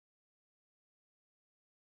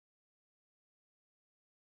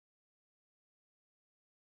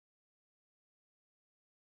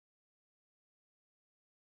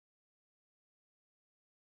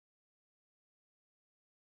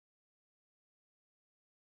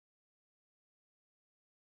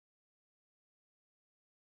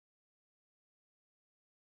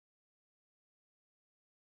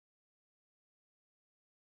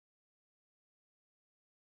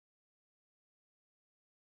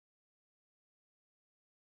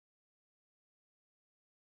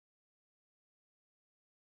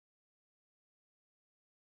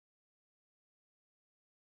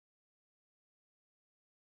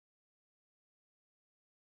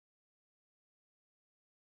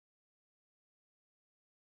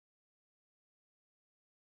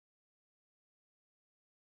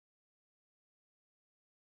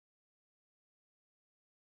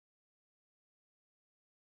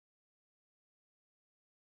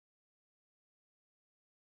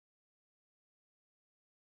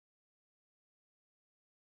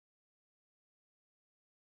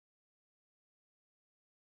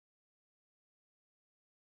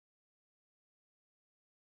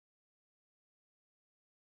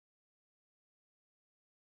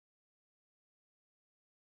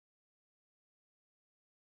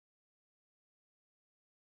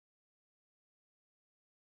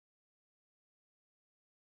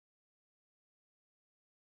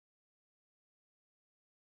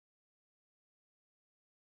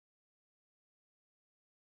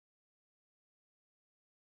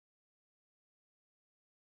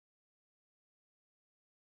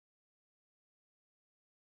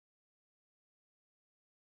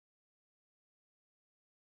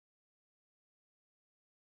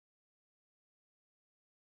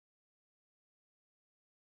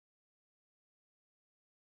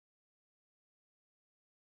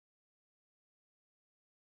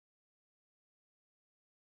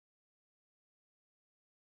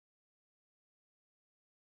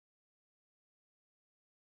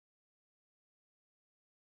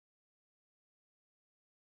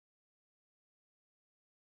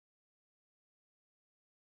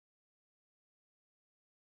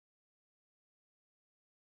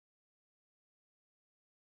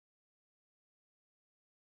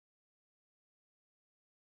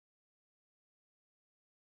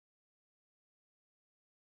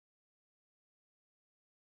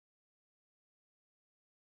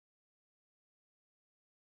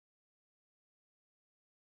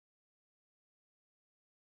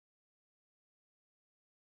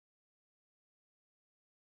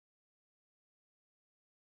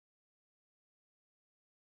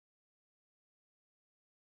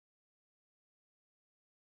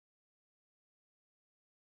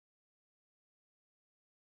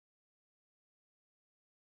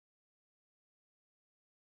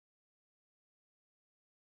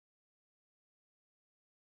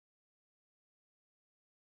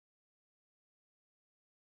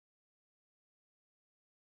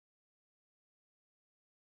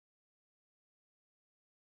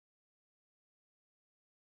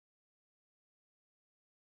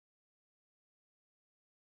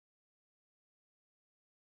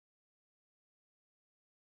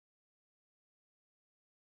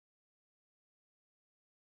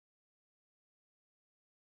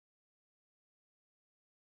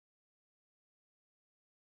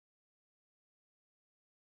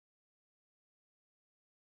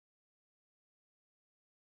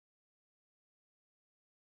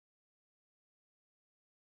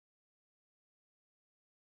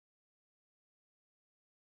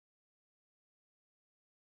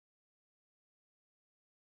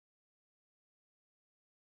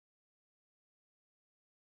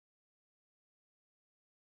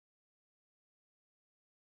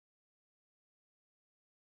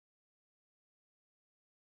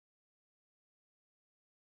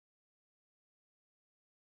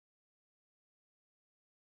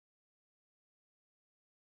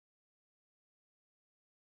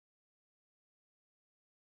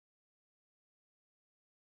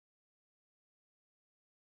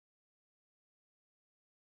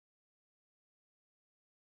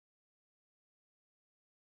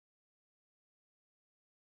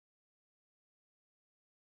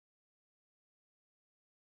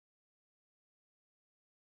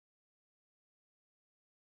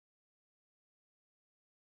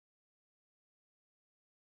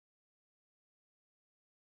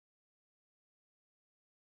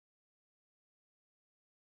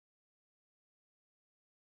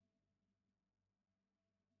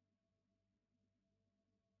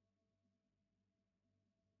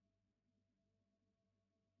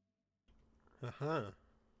Aha.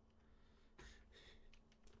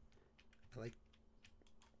 I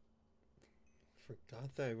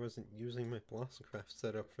forgot that I wasn't using my BlossomCraft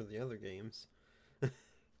setup for the other games. So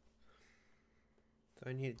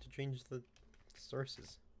I needed to change the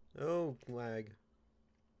sources. Oh, lag.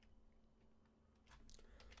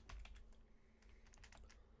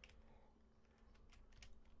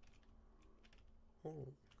 Oh,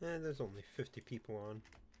 there's only 50 people on.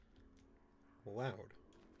 Loud.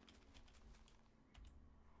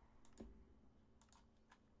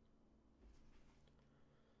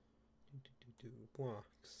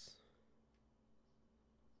 Blocks.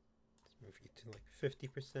 Let's move you to like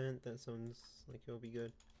 50%. That sounds like it'll be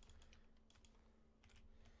good.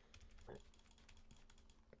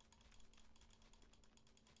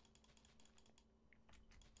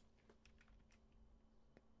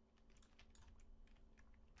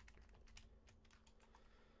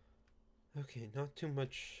 Okay, not too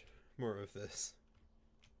much more of this.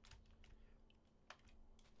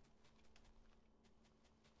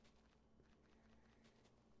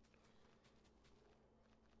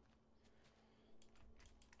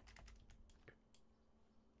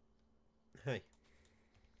 Hey.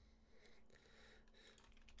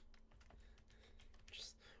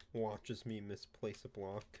 Just watches me misplace a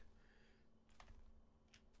block.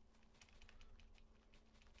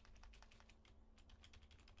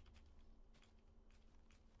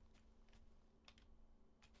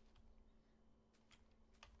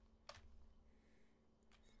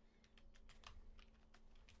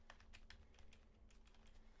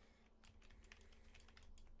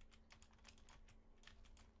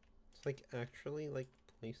 It's like actually like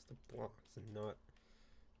place the blocks and not.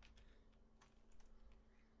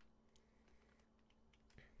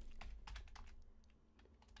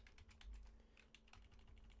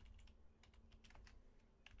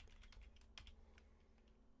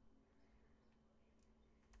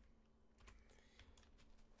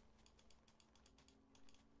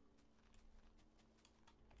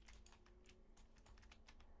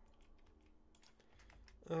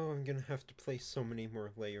 Oh, I'm gonna have to place so many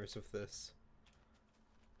more layers of this.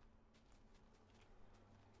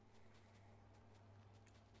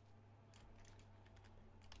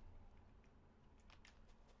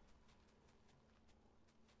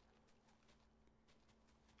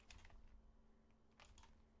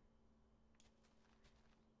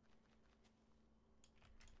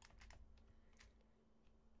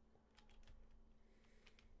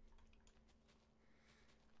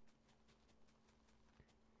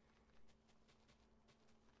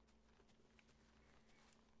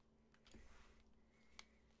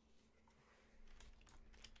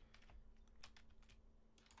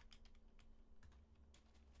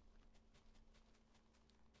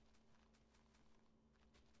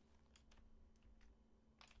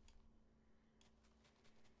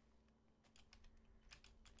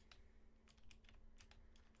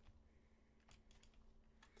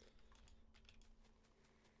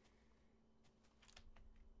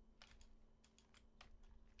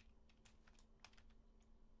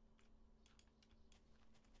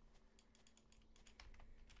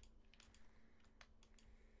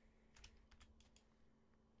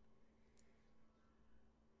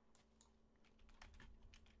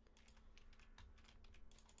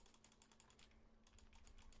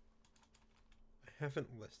 I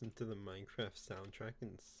haven't listened to the Minecraft soundtrack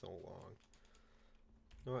in so long.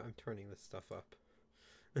 You know what? I'm turning this stuff up.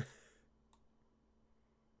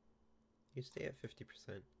 You stay at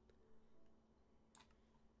 50%.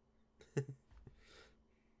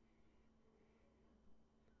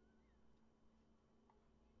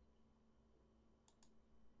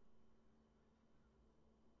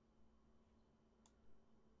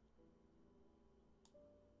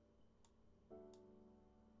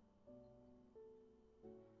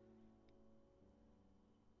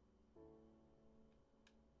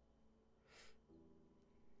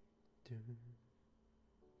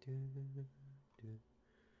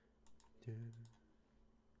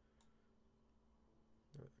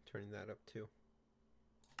 I'm turning that up too.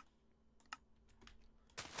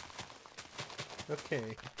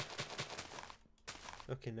 Okay.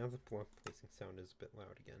 Okay, now the block placing sound is a bit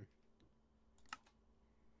loud again.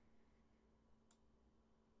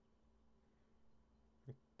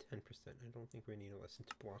 Like 10%. I don't think we need to listen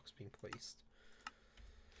to blocks being placed.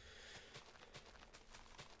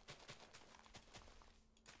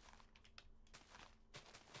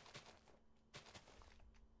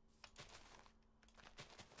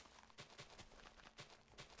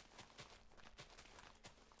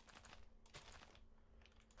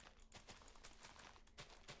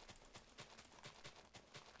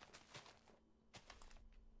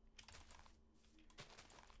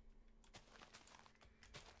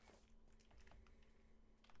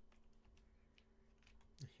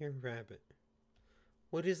 Here, rabbit.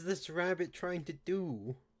 What is this rabbit trying to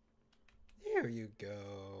do? There you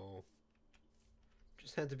go.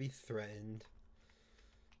 Just had to be threatened.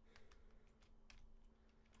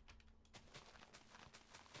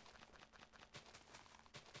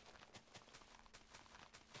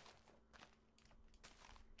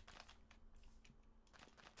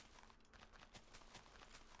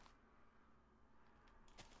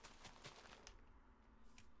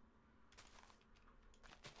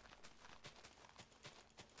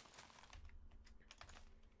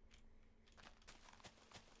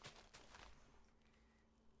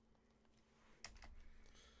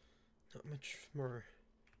 Not much more.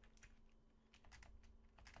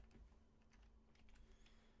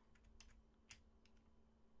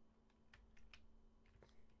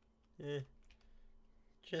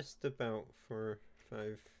 Just about 4,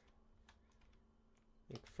 5,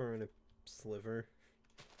 like 4 and a sliver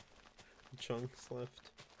chunks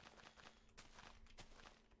left.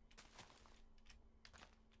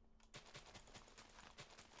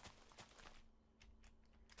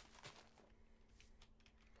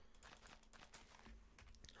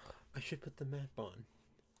 I should put the map on.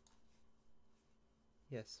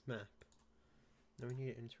 Yes, map. Now we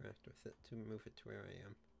need to interact with it to move it to where I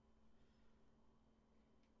am.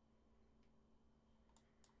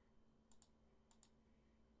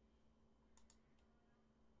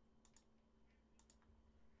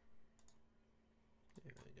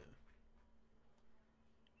 There we go.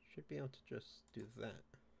 Should be able to just do that.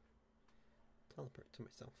 Teleport to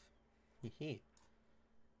myself. Hee.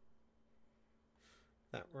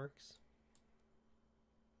 That works.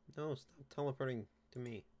 No, stop teleporting to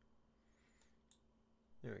me.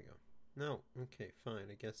 There we go. No, okay, fine,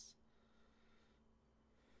 I guess.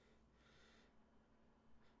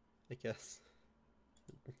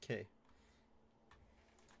 Okay.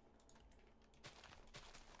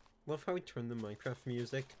 Love how we turn the Minecraft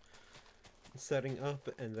music setting up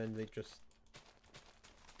and then they just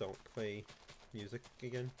don't play music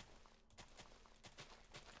again.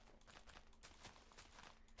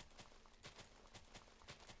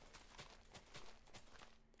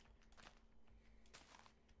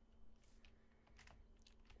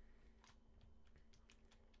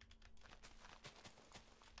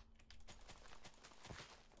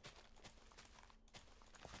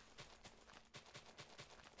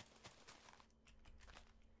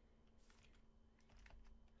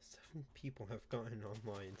 People have gotten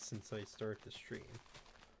online since I started the stream.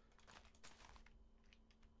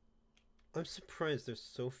 I'm surprised there's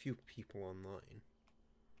so few people online.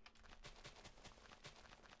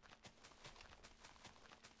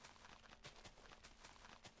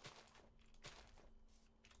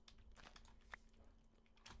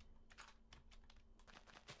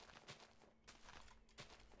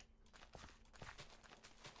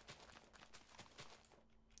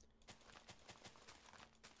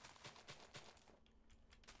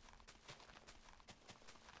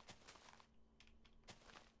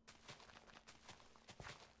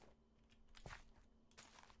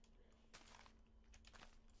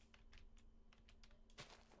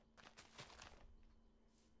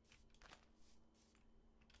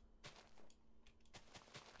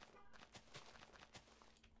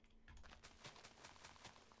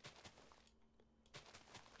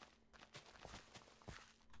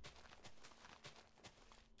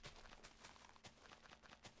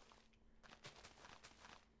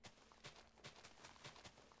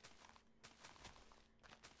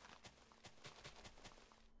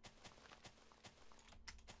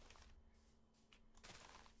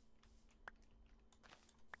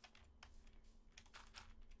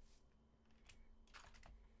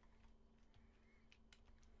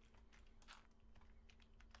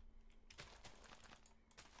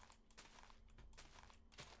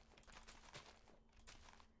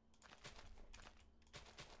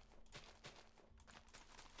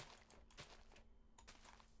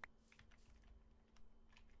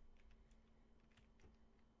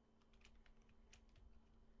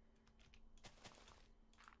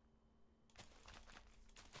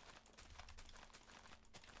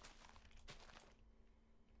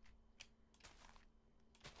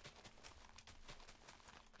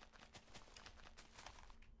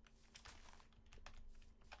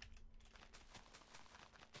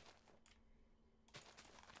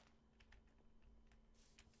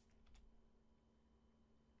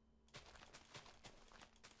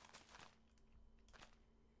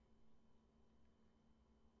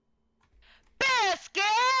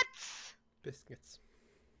 Biscuits.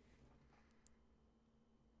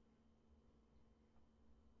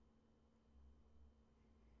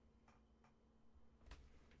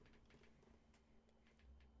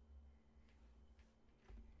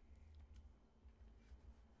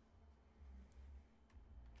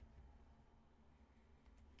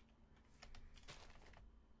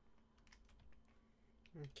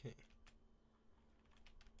 Okay.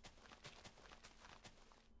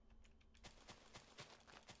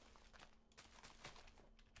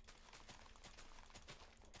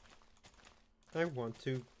 I want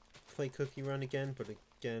to play Cookie Run again, but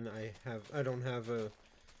again, I don't have a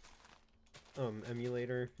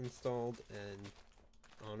emulator installed, and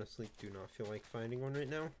honestly do not feel like finding one right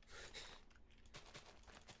now.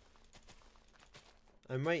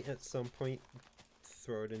 I might at some point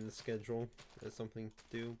throw it in the schedule as something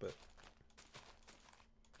to do, but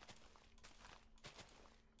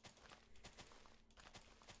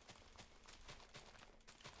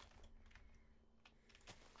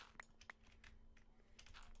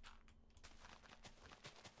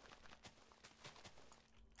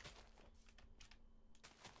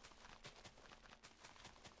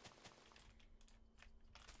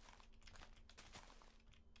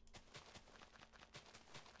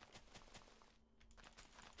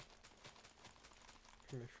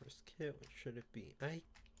for my first kit, what should it be? I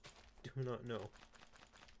do not know.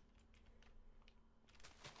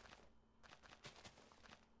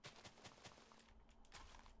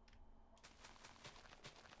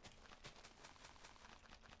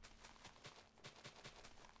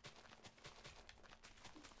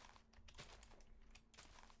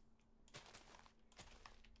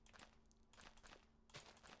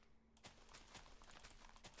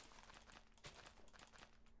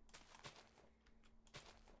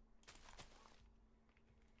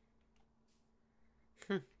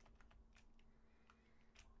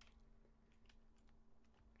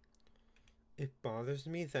 It bothers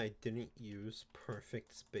me that I didn't use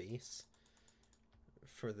perfect space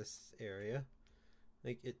for this area.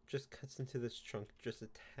 Like, it just cuts into this chunk just a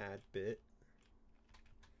tad bit.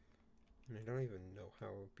 And I don't even know how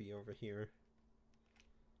it would be over here.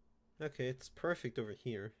 Okay, it's perfect over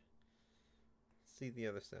here. Let's see the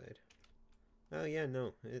other side. Oh yeah,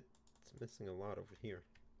 no, it's missing a lot over here.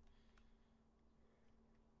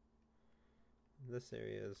 This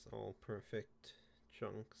area is all perfect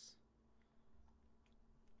chunks.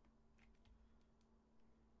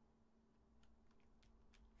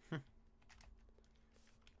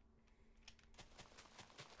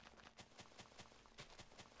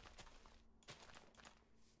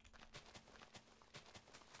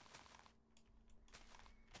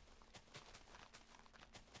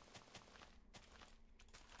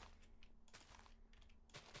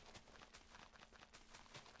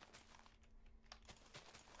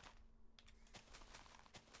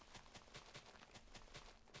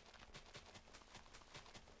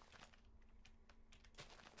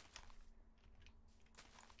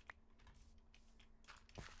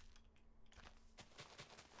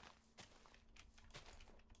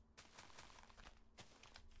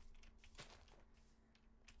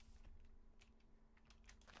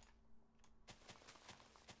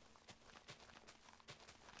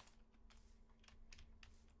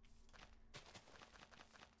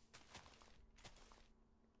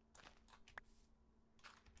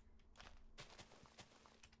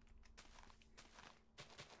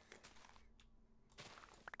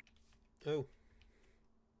 Oh.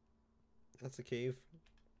 That's a cave.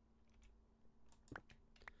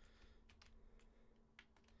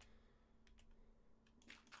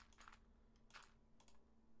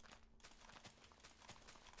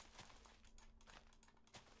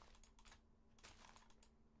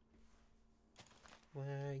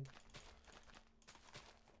 Lag.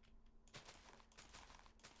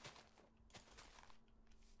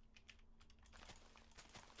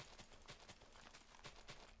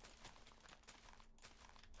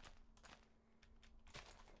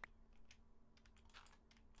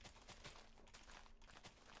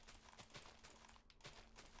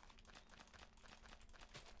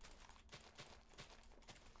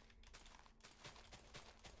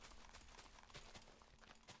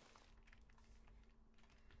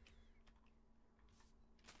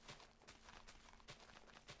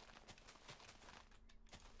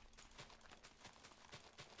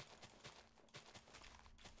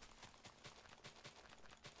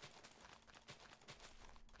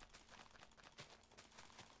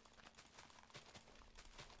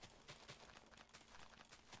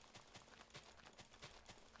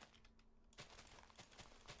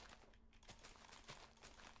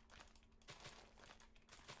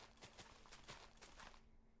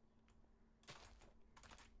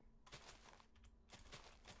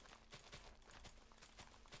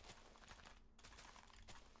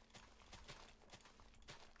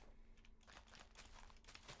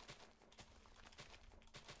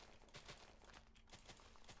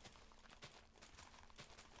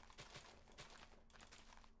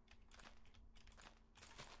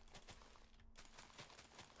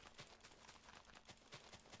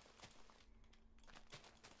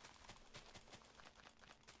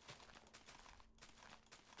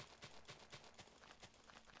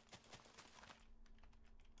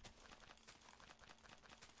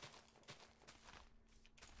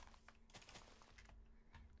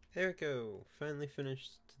 There we go. Finally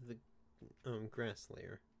finished the grass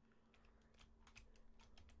layer.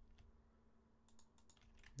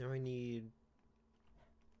 Now I need...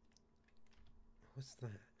 What's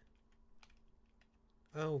that?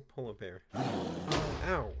 Oh, polar bear.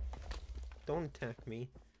 Ow! Don't attack me.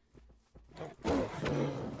 Don't.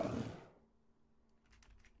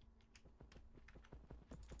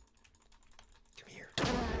 Come here.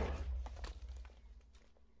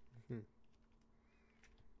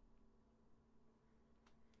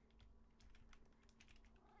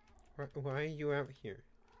 Why are you out here?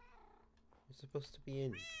 You're supposed to be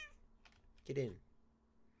in. Get in.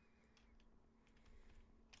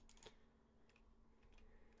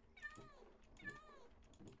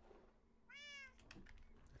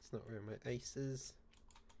 That's not where my ice is.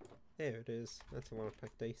 There it is. That's a lot of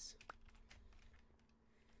packed ice.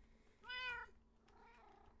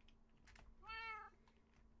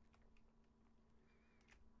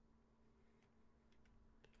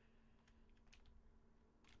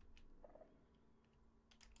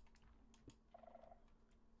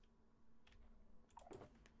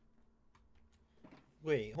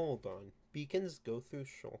 Wait, hold on. Beacons go through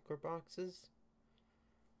shulker boxes?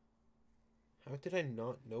 How did I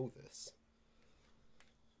not know this?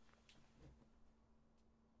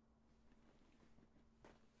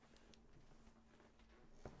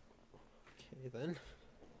 Okay then.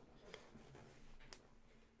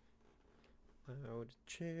 Loud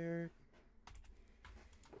chair.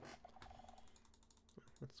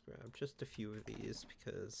 Let's grab just a few of these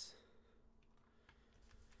because...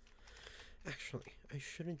 Actually, I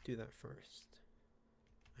shouldn't do that first.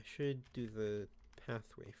 I should do the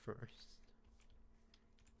pathway first.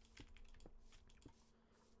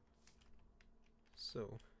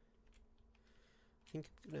 So, I think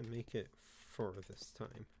I'm gonna make it 4 this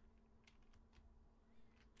time.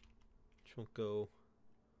 Which will go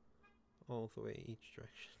all the way each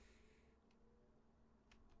direction.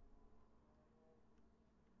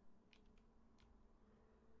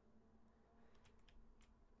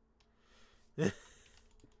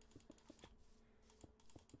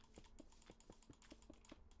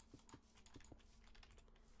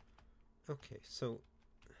 Okay, so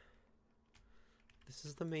this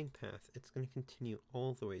is the main path. It's going to continue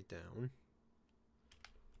all the way down.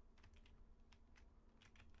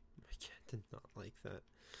 My cat did not like that.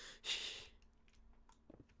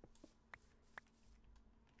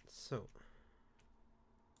 So,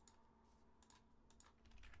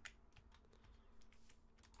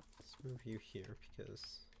 let's move you here because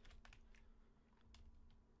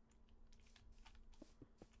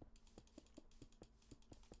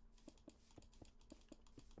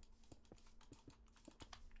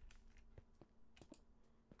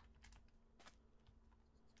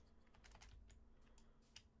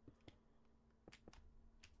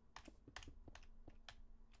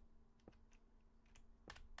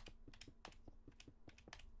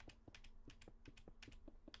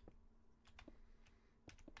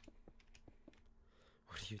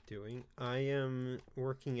what are you doing? I am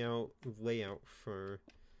working out layout for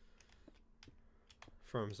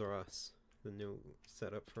Farms R Us, the new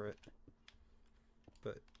setup for it.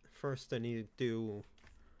 But first I need to do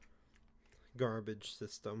garbage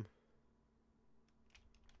system.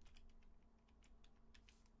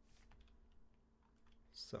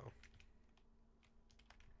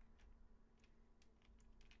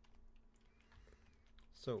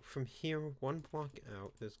 So from here, 1 block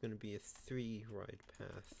out, there's going to be a 3-ride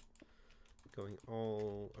path going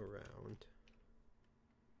all around.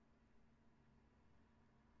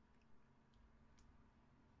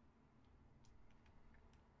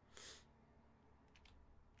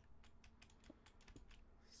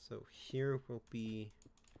 So here will be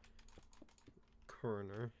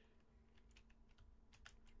corner.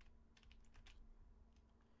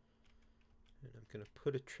 And I'm going to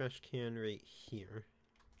put a trash can right here.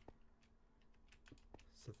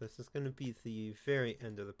 So this is going to be the very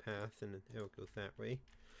end of the path, and it'll go that way.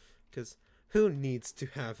 Because who needs to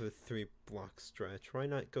have a 3-block stretch? Why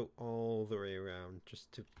not go all the way around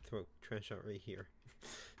just to throw trash out right here?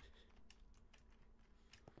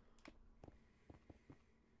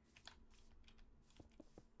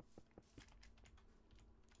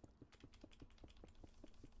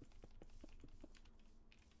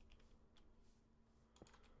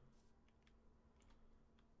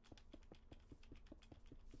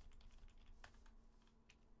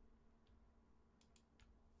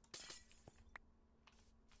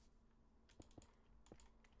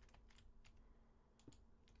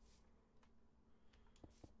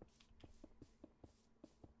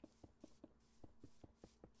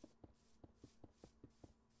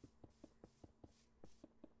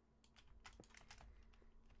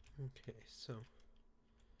 Okay, so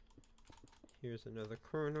here's another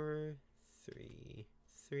corner. 3,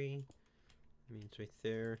 3. Means right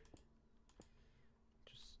there.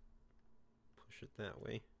 Just push it that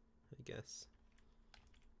way, I guess.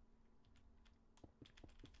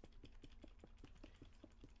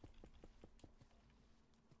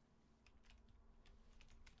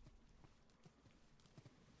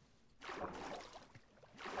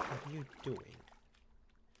 What are you doing?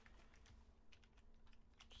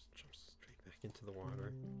 Just jump straight back into the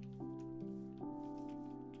water.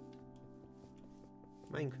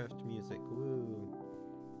 Minecraft music, woo!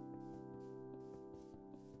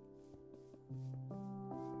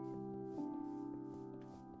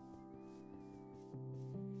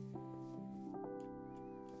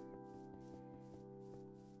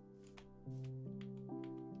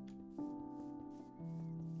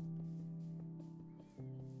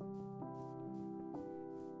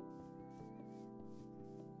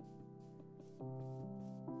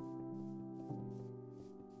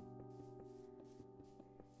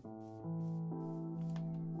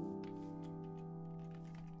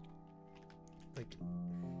 Like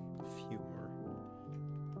a few more.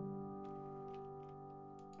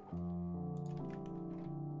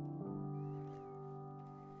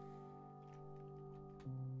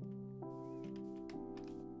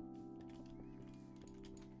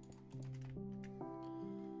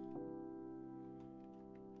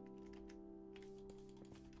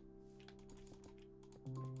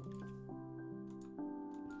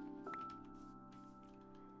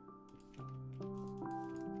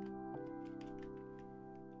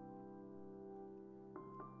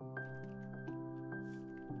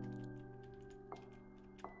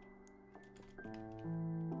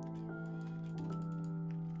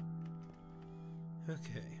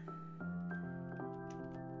 Okay.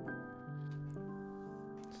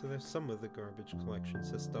 So there's some of the garbage collection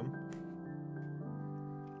system.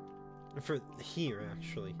 For here,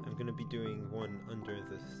 actually. I'm going to be doing one under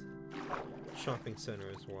this shopping center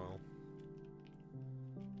as well.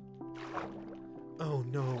 Oh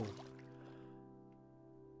no!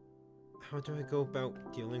 How do I go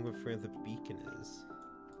about dealing with where the beacon is?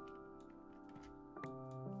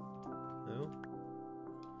 No?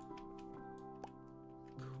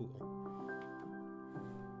 Cool.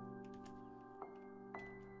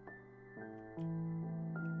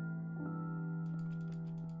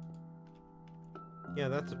 Yeah,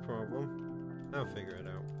 that's a problem. I'll figure it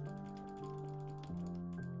out.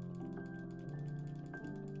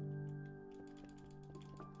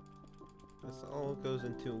 This all goes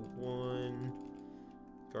into one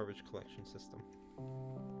garbage collection system.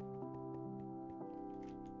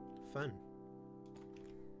 Fun.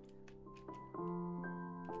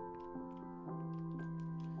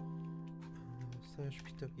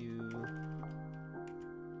 /PW.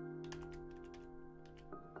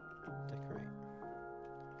 Decorate.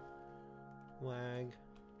 Lag.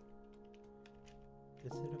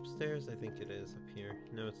 Is it upstairs? I think it is up here.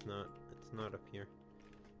 No, it's not. It's not up here.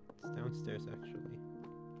 It's downstairs, actually.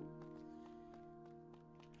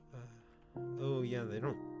 Oh, yeah, they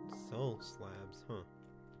don't sell slabs, huh?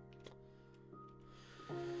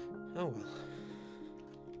 Oh, well.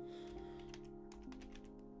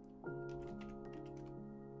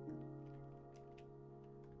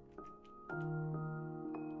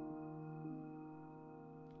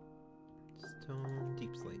 Stone,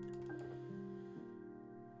 deep slate.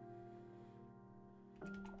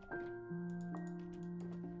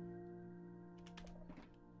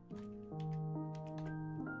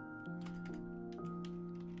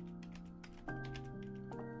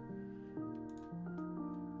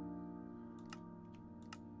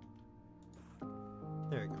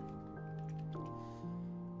 There we go.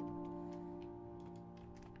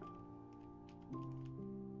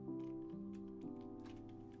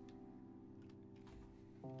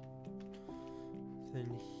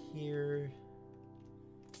 Then here,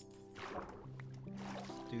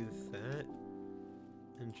 let's do that,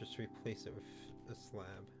 and just replace it with a slab,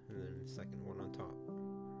 and then the second one on top.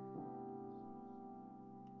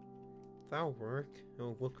 That'll work.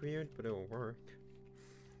 It'll look weird, but it'll work.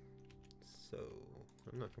 So,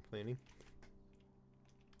 I'm not complaining.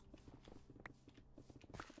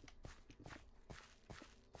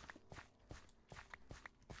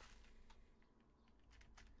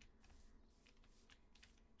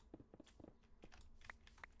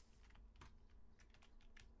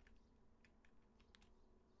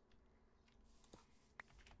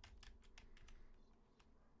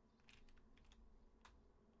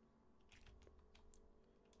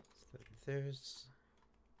 So there's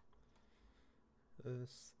a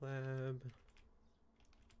slab.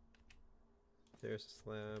 There's a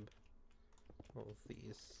slab. All of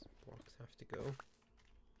these blocks have to go.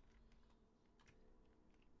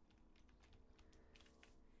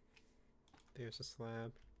 There's a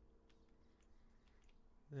slab.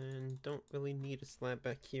 And don't really need a slab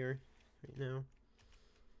back here right now.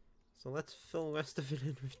 So let's fill the rest of it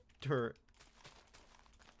in with dirt.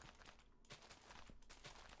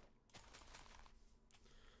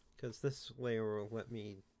 Because this layer will let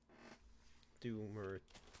me do more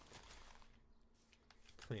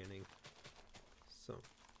planning.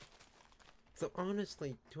 So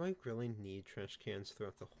honestly, do I really need trash cans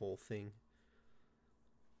throughout the whole thing?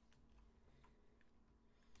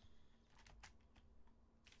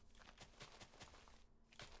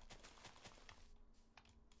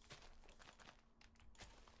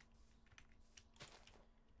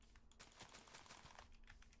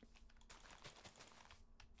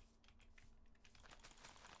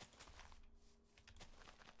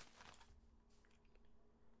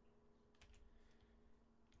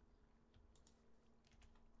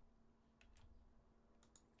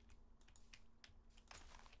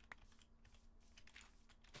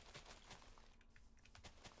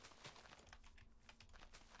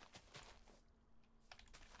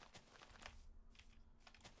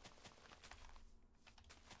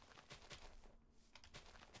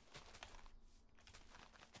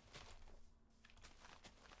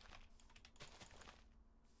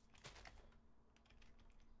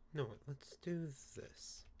 No, let's do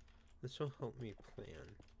this. This will help me plan.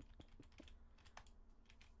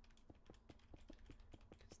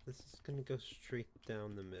 This is gonna go straight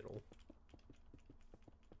down the middle.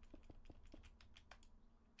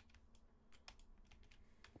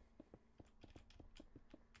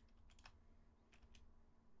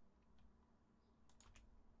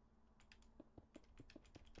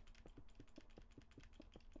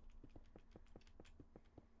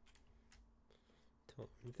 Till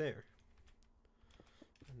I'm there.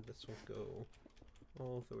 And this will go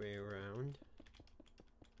all the way around.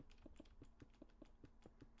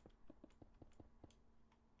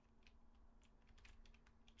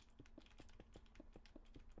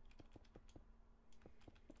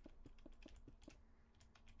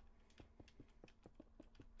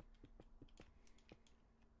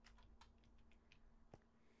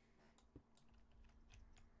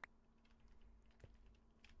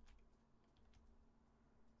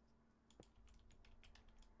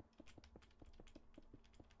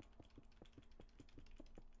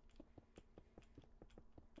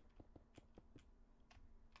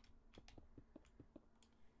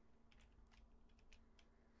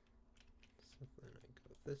 So then I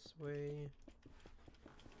go this way.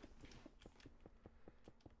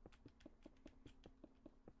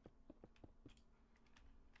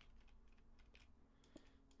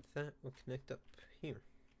 That will connect up here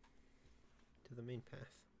to the main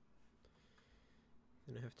path.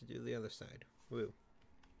 Then I have to do the other side. Woo.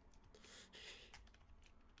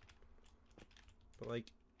 But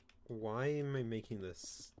like, why am I making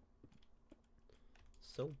this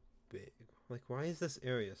so big? Like, why is this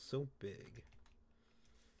area so big?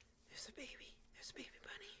 There's a baby. There's a baby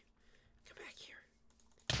bunny. Come back here.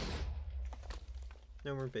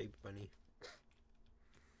 No more baby bunny.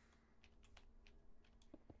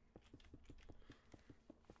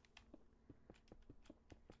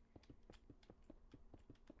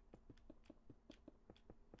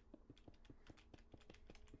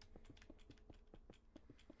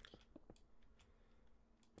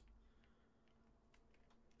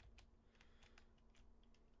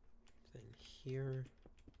 Then here.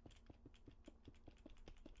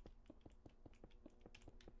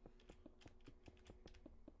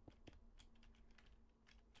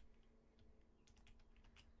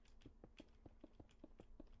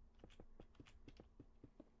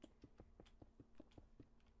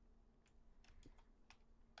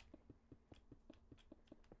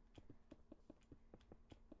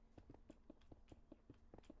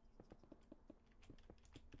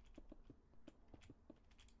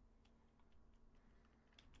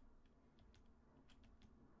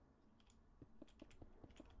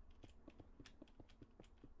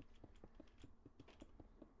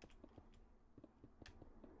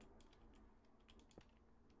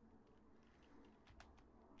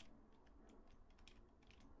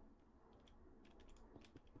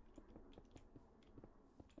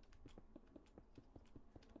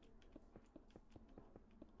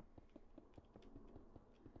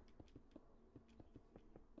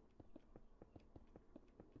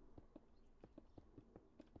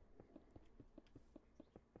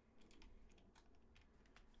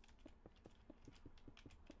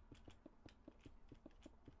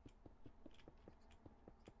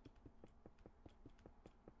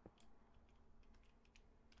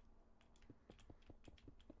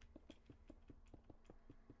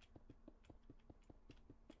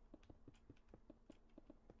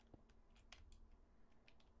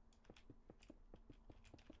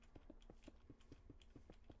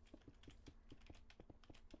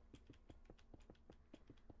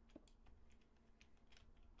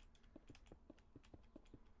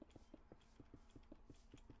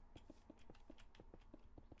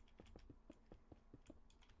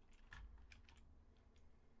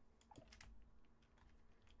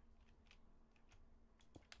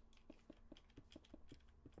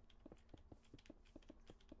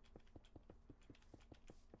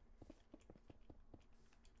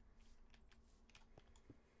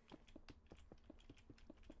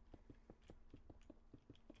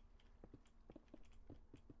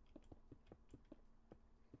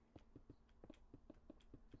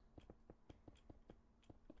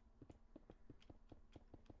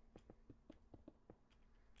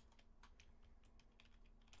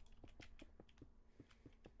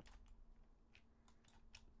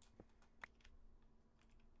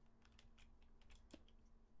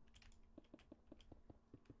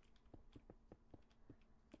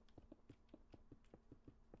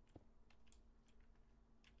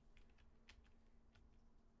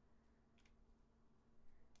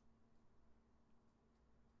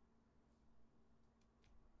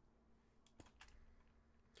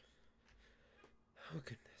 Oh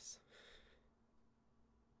goodness.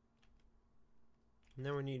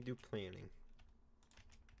 Now we need to do planning.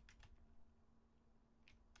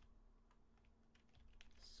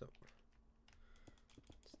 So,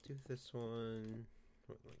 let's do this one.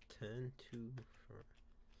 What, like 10, 2, 4,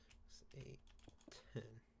 6, 8, 10.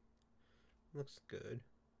 Looks good.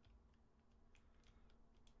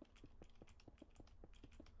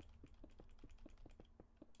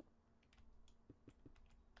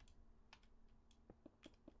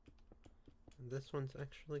 And this one's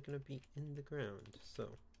actually going to be in the ground,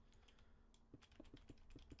 so.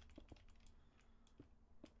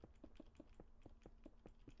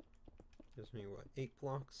 Gives me, what, 8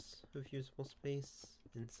 blocks of usable space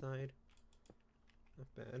inside? Not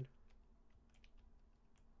bad.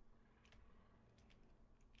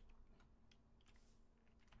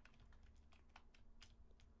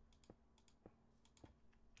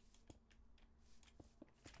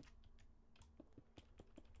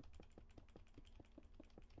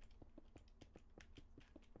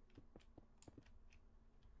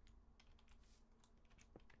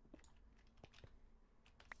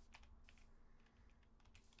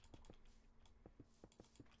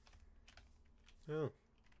 Oh.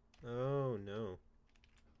 Oh no.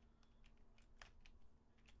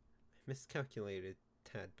 I miscalculated a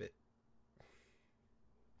tad bit.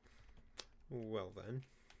 Well then.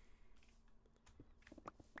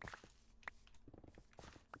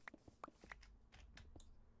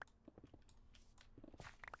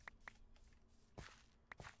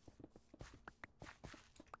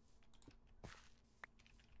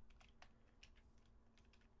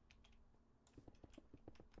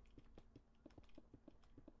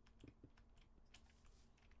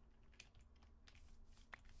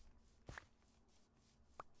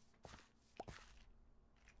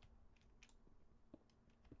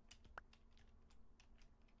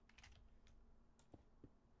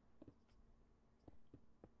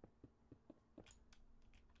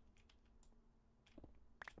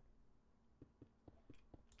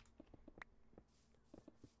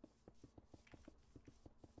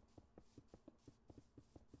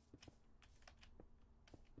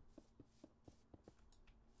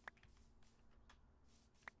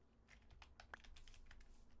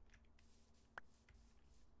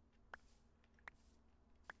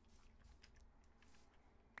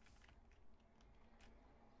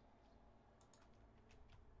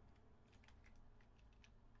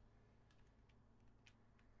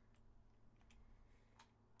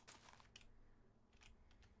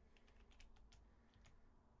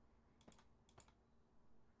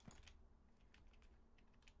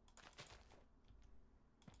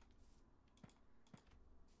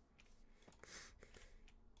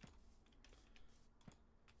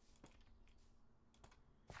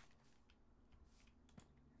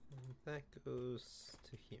 That goes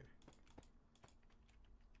to here.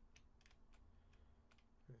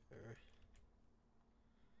 There.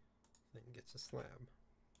 Then gets a slab.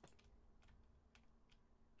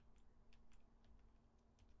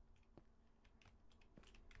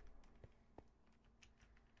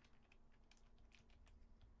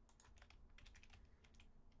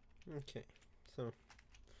 Okay, so there's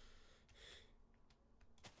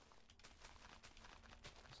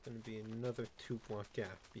going to be another 2-block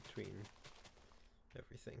gap between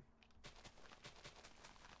everything.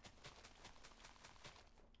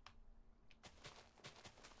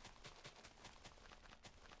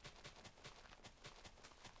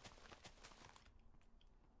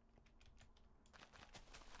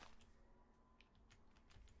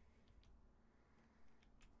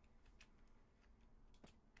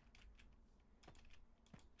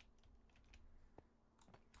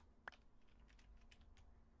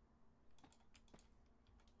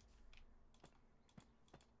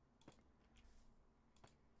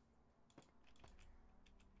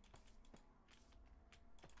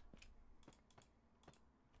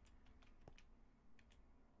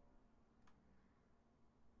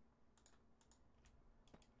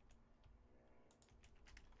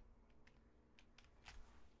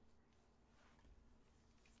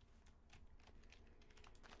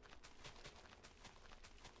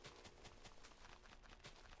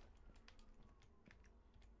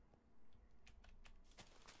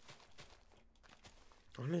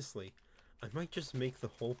 Honestly, I might just make the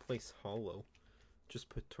whole place hollow. Just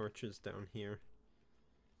put torches down here.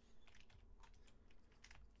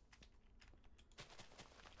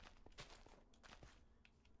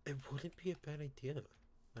 It wouldn't be a bad idea,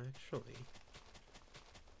 actually.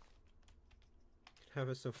 Have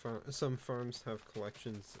it so some farms have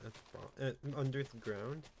collections at the under the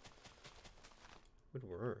ground. Would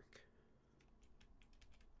work.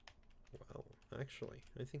 Well, actually.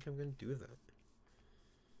 I think I'm going to do that.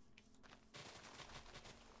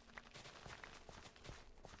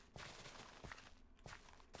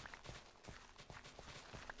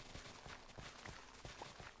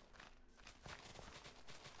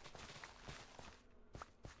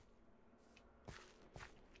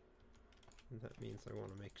 And that means I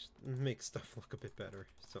want to make stuff look a bit better,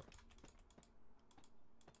 so.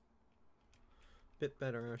 Bit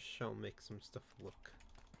better, I shall make some stuff look.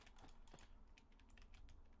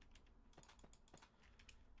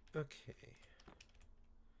 Okay.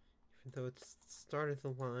 Even though it's the start of the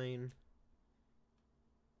line,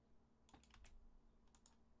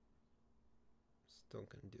 still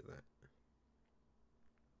gonna do that.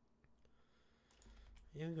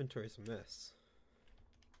 The inventory's a mess.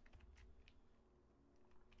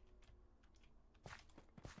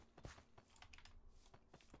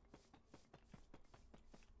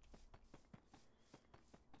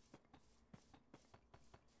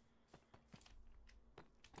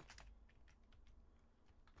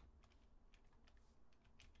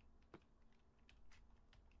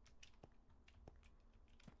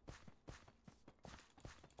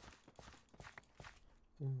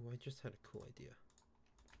 Ooh, I just had a cool idea.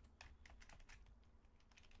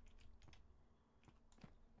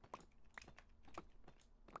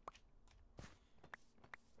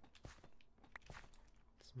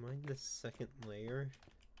 Let's mine this second layer,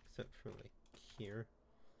 except for like here.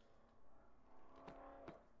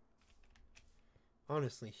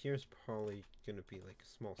 Honestly, here's probably gonna be like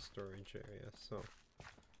a small storage area, so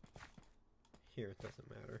here it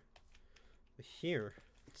doesn't matter. But here,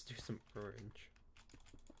 let's do some orange.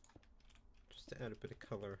 Just to add a bit of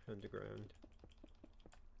color underground.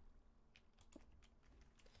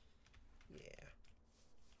 Yeah.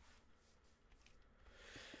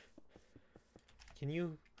 Can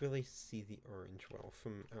you really see the orange well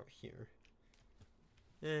from out here?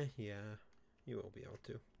 Yeah, you will be able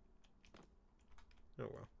to. Oh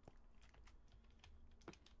well.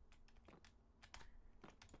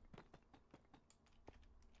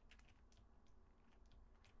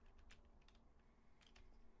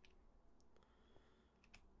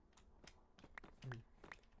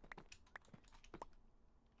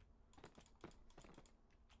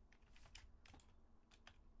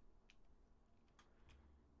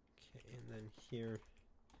 Okay, and then here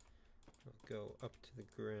I'll go up to the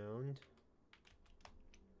ground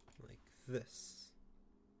like this.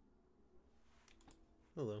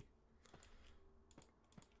 Hello.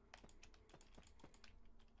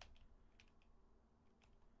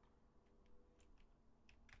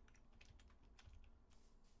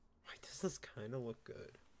 Why does this kind of look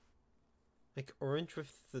good? Like orange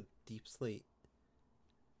with the deep slate.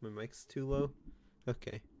 My mic's too low?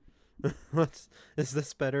 Okay. Is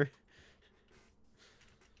this better?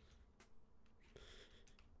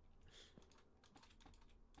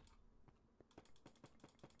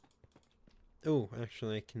 Oh,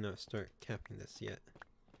 actually I cannot start capping this yet.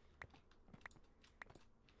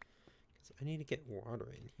 Because I need to get water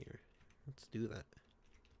in here. Let's do that.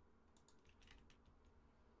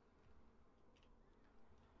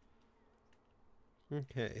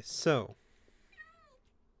 Okay, so.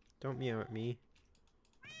 Don't meow at me.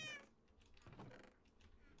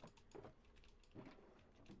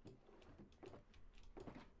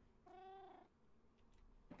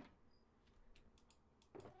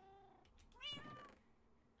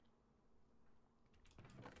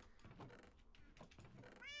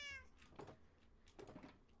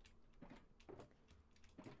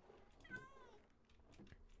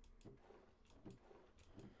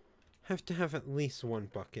 Have to have at least one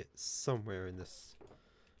bucket somewhere in this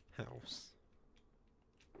house.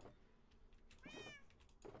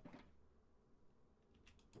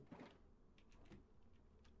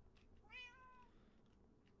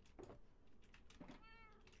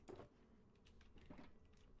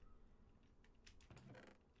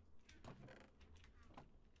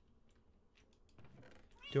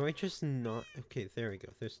 Do I just not? Okay, there we go.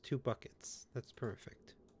 There's 2 buckets. That's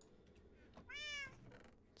perfect.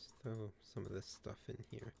 Let's throw some of this stuff in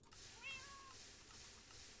here.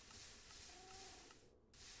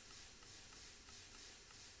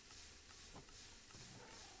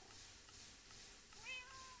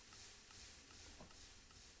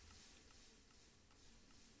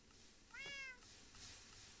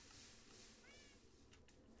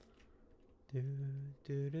 Do,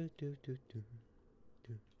 do, do, do, do, do,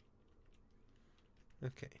 do.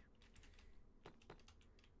 Okay.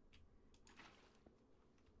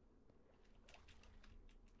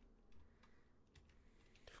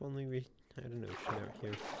 If only we had an ocean out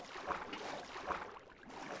here.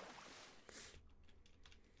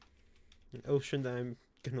 An ocean that I'm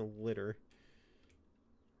gonna litter.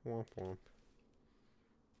 Womp womp.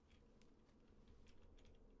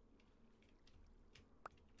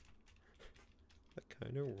 That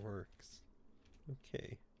kind of works.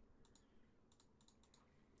 Okay.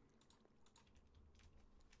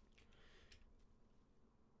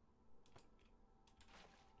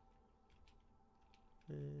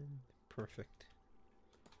 And perfect.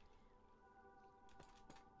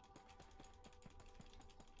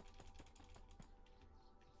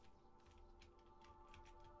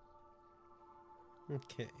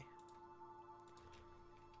 Okay.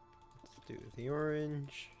 Let's do the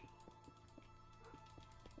orange.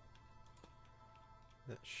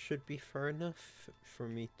 That should be far enough for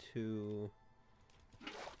me to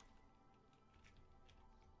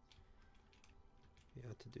be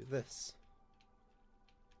able to do this.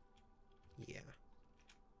 Yeah.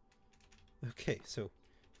 Okay, so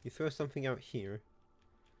you throw something out here.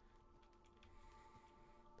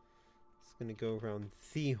 It's gonna go around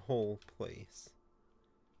the whole place.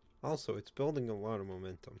 Also, it's building a lot of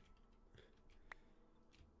momentum.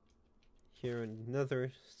 Here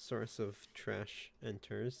another source of trash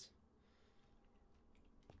enters.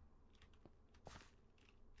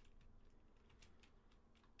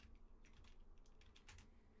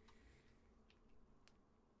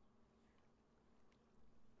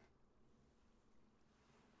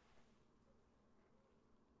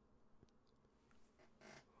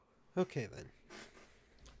 Okay then.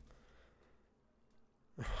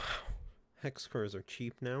 Hex cores are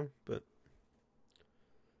cheap now, but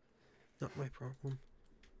not my problem.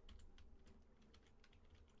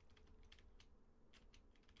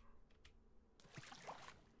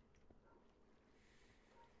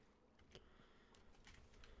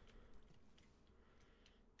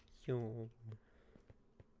 Yo.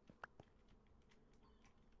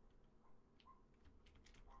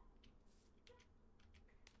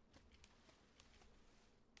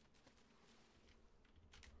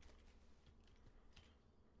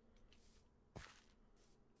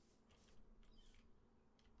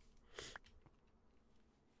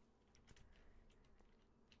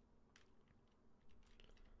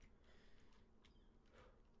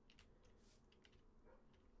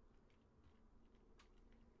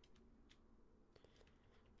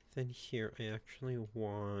 Then here I actually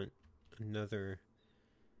want another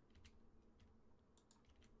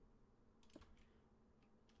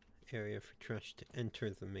area for trash to enter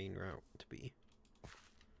the main route to be.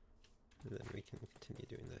 And then we can continue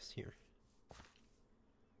doing this here.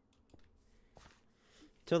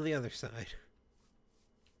 Till the other side.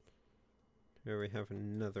 Where we have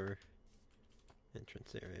another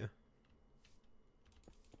entrance area.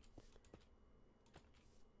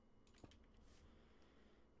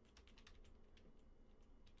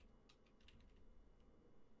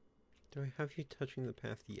 Do I have you touching the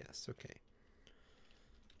path? Yes, okay.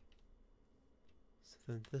 So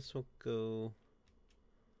then this will go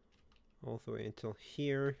all the way until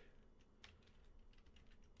here.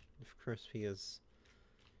 Of course, because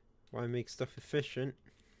why make stuff efficient?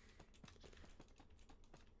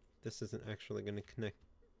 This isn't actually going to connect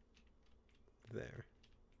there.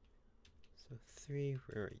 So 3,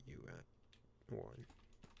 where are you at? 1.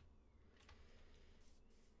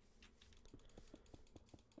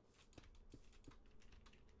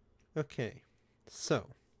 Okay, so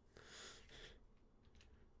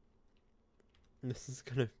this is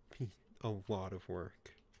gonna be a lot of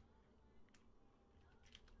work.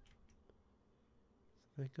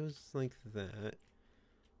 So that goes like that.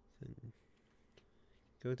 Then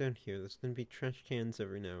go down here. There's gonna be trash cans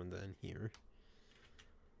every now and then here.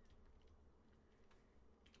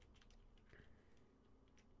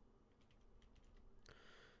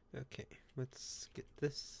 Okay, let's get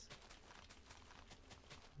this.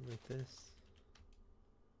 Like this.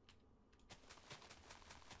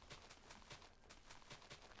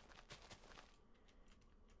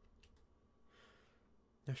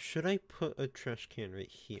 Now, should I put a trash can right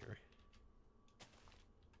here?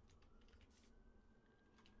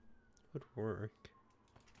 Would work.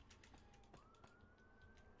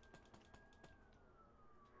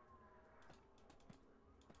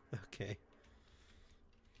 Okay.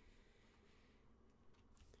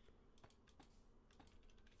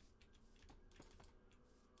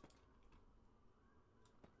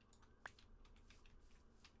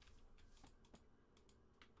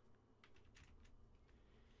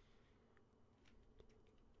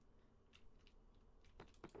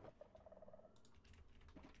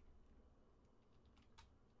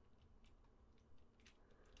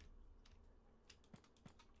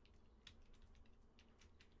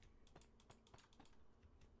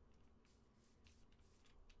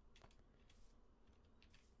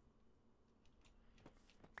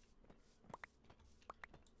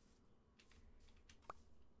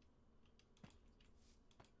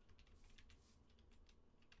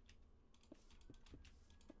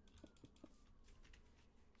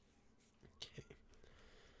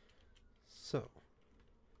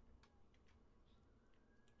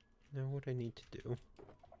 what I need to do.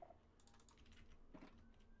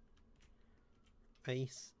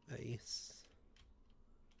 Ice, ice.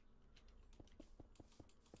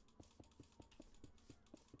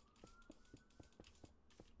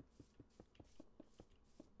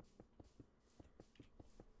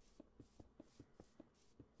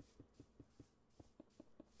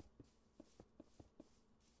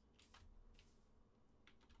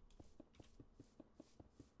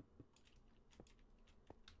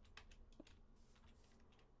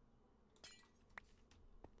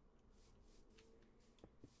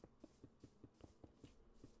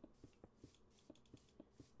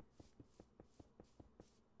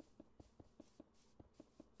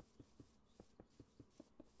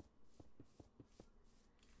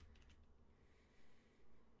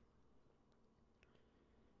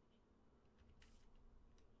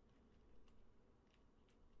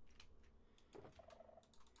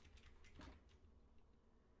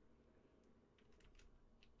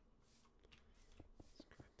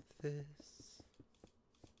 This.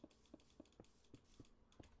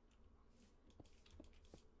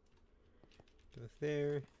 Go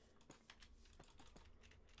there.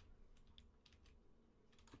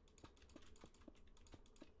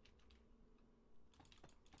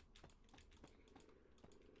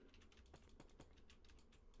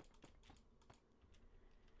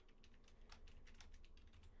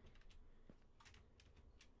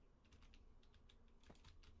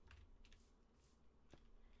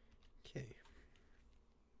 Okay.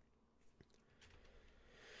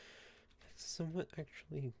 Somewhat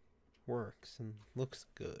actually works and looks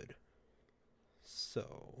good.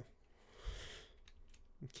 So,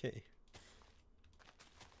 okay.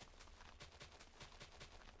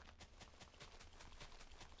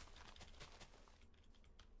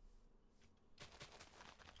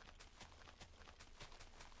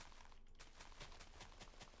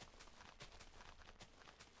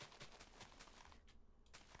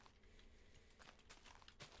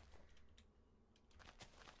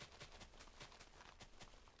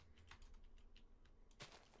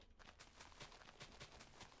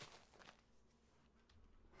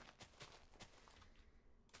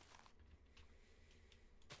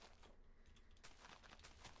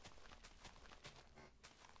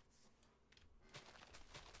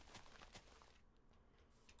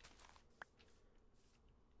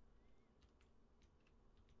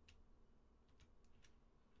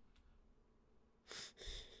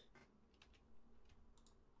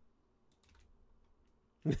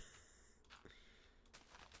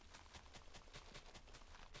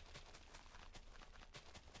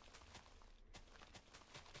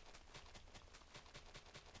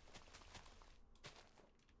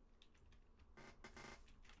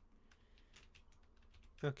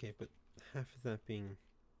 Okay, but half of that being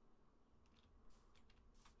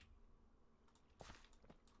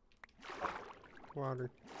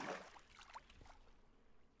water.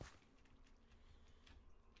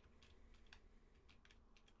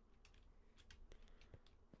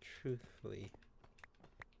 Truthfully,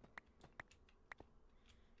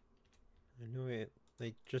 I know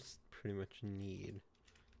I just pretty much need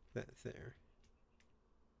that there.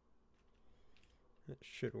 That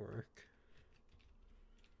should work.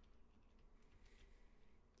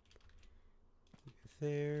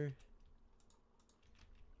 There.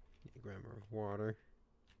 Need to grab more water.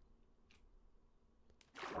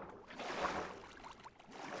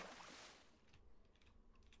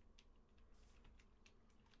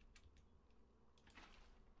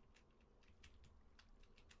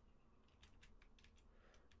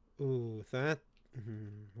 Ooh, that...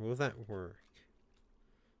 will that work?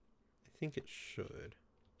 I think it should.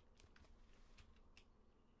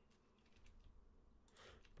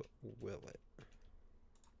 But will it?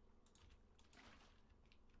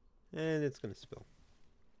 And it's gonna spill.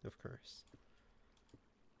 Of course.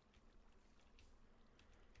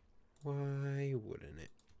 Why wouldn't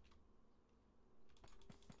it?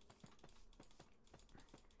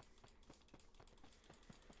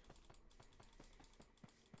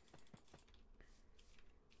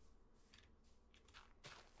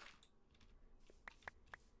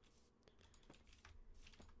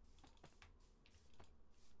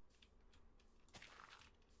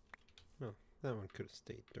 Oh, that one could have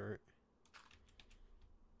stayed dirt.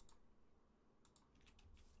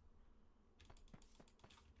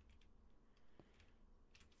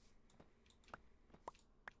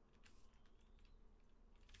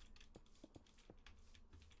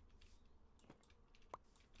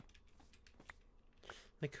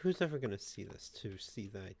 Like, who's ever gonna see this to see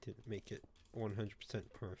that I didn't make it 100%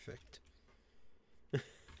 perfect?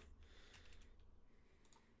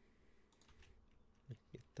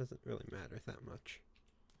 Get doesn't really matter that much.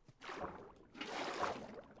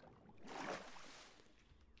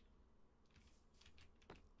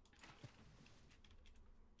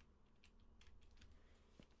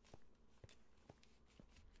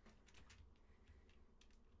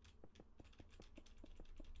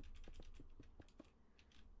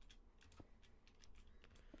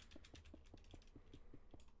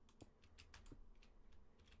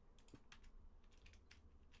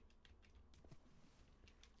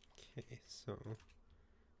 Okay, so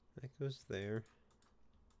that goes there.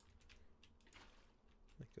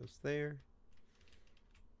 That goes there.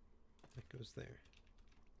 That goes there.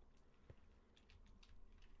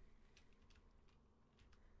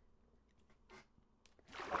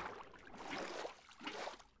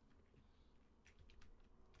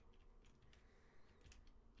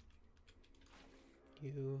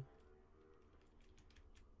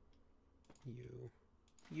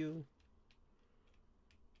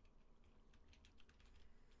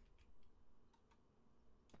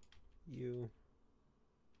 You.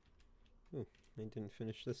 Oh, I didn't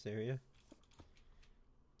finish this area.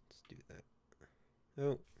 Let's do that.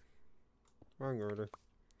 Oh, wrong order.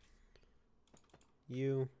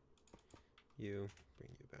 You, bring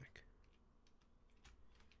you back.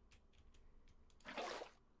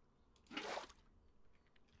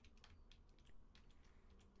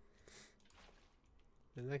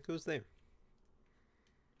 And that goes there.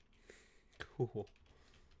 Cool.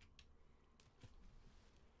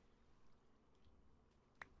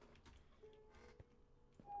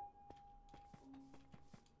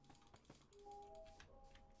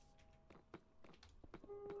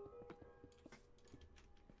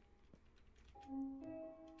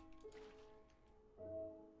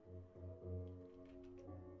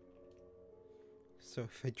 So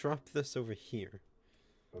if I drop this over here,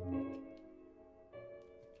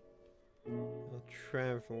 I'll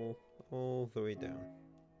travel all the way down.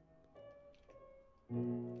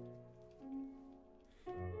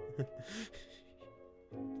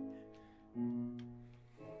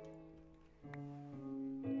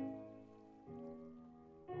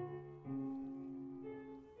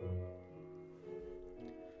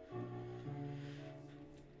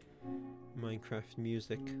 Minecraft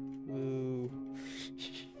music. Woo.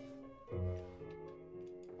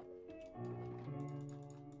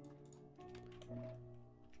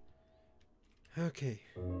 Okay,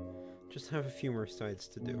 just have a few more sides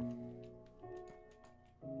to do.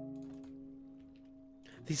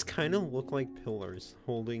 These kind of look like pillars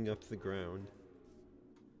holding up the ground.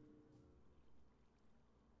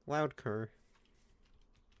 Loud car.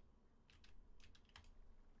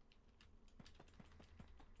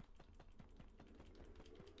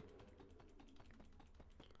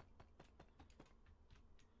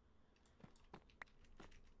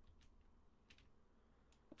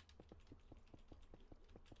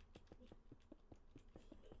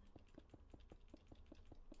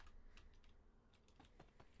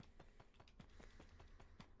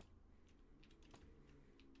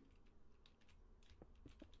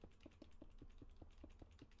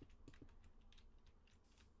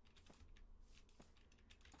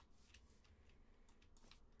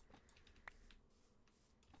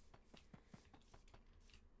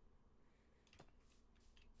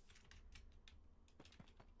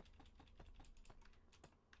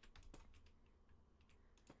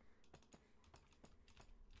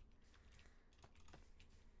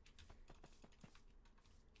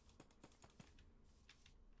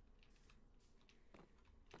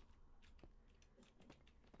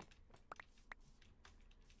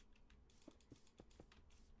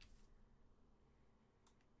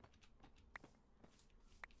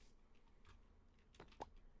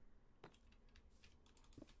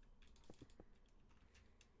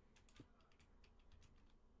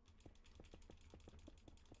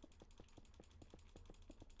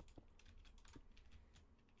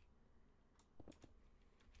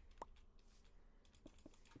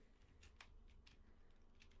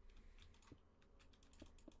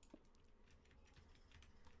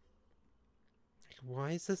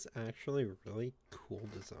 Why is this actually a really cool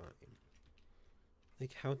design?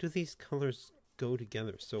 Like, how do these colors go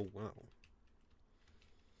together so well?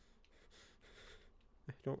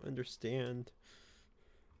 I don't understand.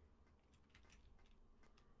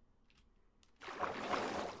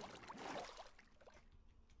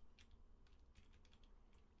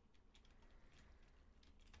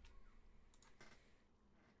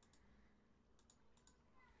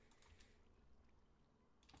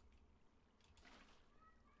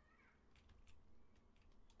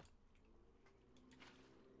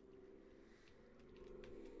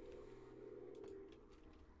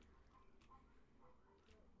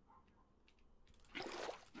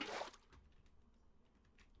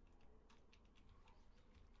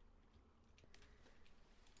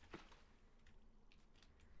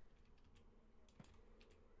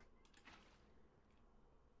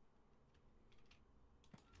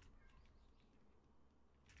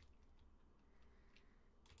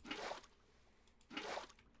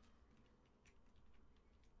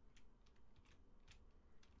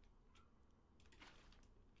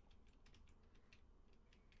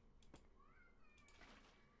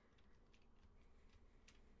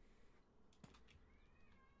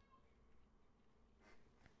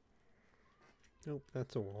 Nope,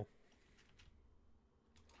 that's a wall.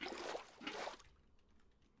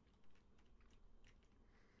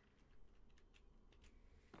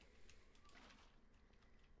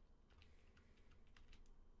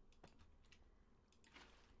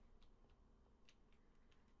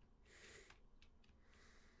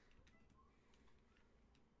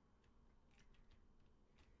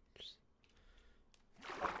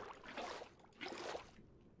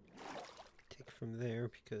 From there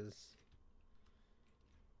because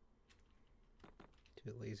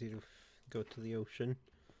too lazy to go to the ocean.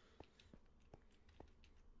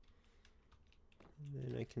 And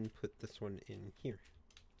then I can put this one in here.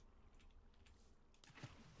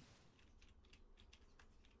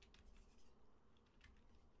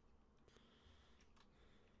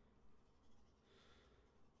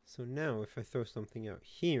 So now if I throw something out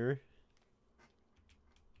here,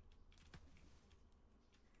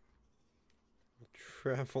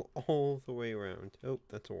 travel all the way around. Oh,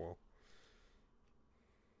 that's a wall.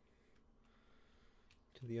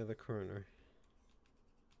 To the other corner.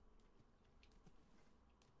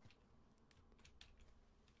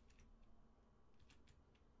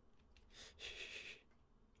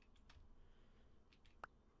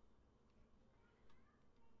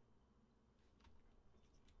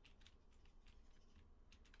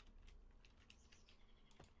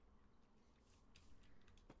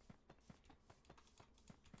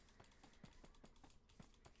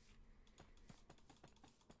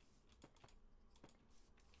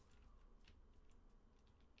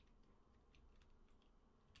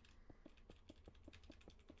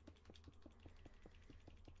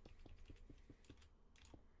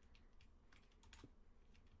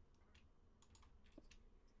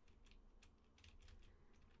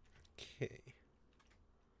 Okay.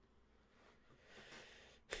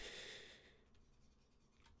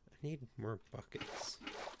 I need more buckets.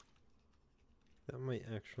 That might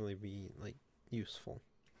actually be, like, useful.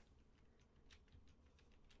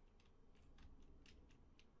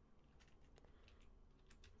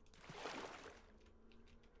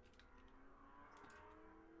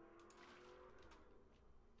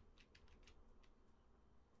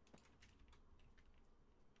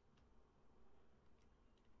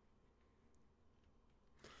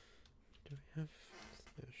 Do I have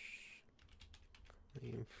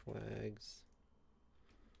claim flags?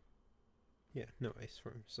 Yeah, no ice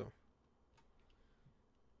farm, so.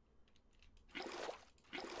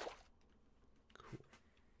 Cool.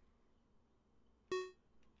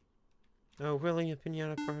 Oh, really? A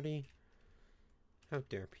piñata party? How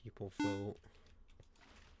dare people vote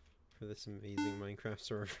for this amazing Minecraft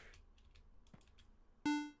server?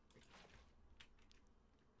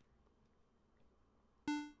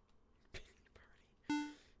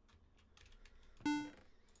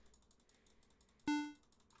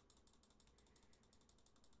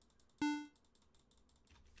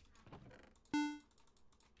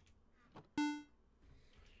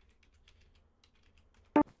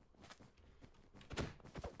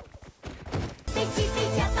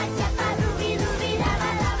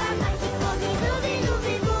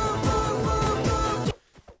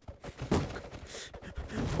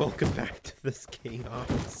 Welcome back to this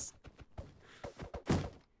chaos.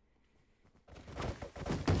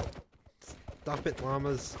 Stop it,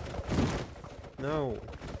 llamas. No.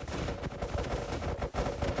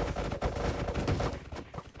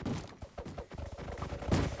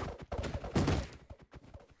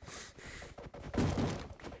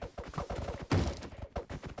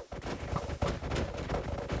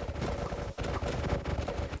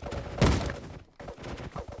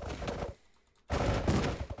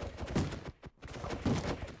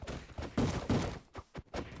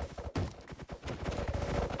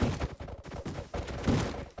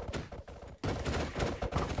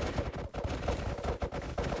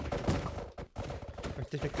 Where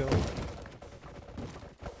did it go?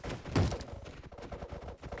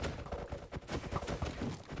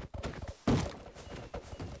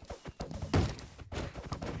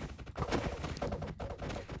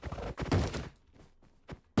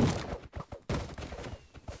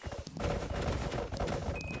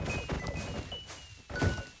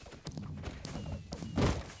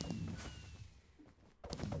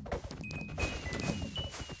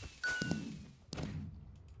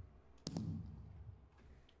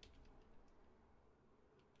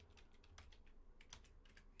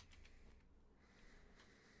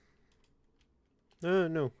 Oh,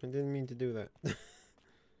 no, I didn't mean to do that. I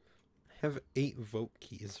have 8 vote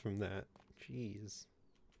keys from that. Jeez.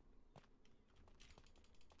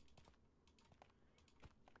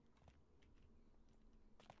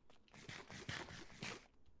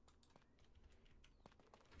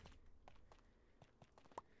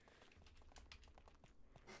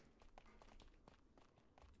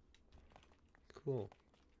 Cool.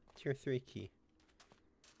 Tier 3 key.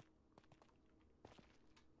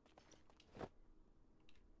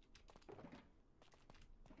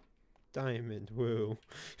 Diamond, woo.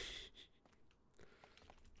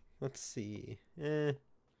 Let's see.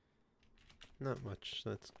 Not much.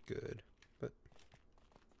 That's good. But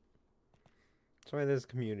that's why there's a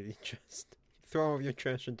community chest. Throw all your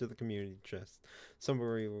trash into the community chest.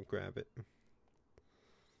 Somebody will grab it.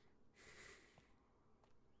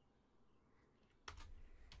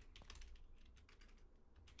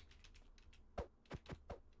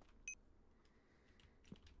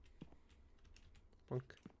 Bonk.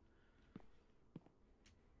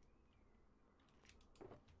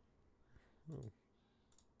 Oh.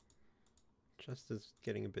 Chest is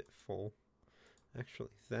getting a bit full.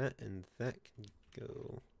 Actually, that and that can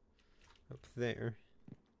go up there.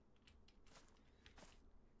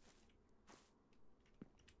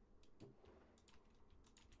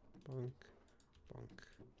 Bonk, bonk.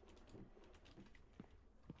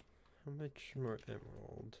 How much more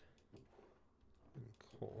emerald and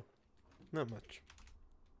coal? Not much.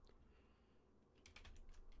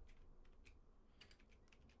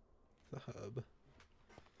 The hub.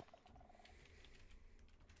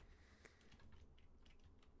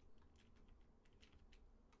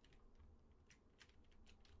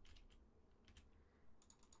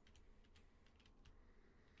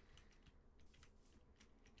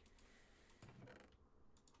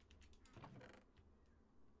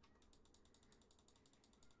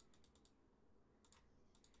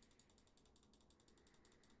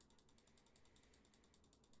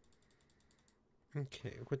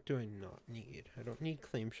 Okay, what do I not need? I don't need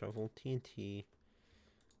claim shovel, TNT,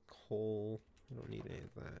 coal. I don't need any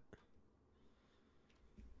of that.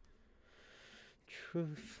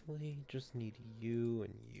 Truthfully, just need you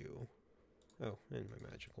and you. Oh, and my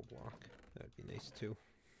magical block. That'd be nice too.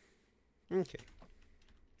 Okay.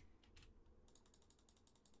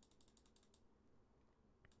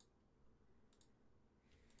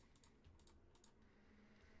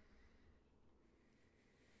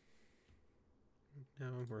 Now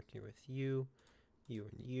I'm working with you, you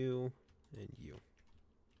and you, and you.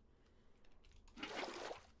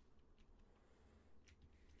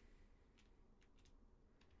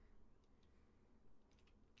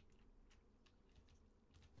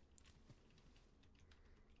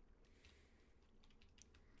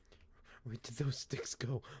 Where did those sticks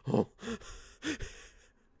go? Oh!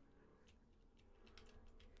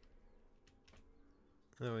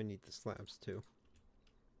 Oh, I need the slabs too.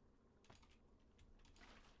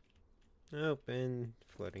 Oh, and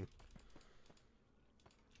flooding.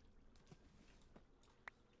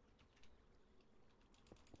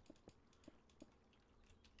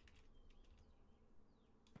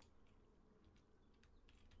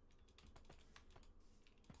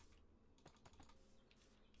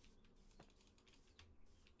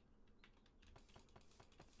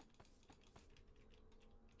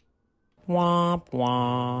 Womp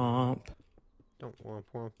womp. Don't womp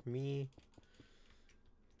womp me.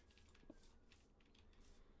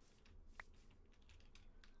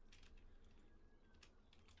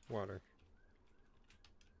 Water.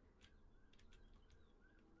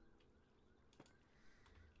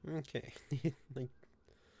 Okay, like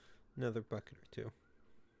another bucket or two.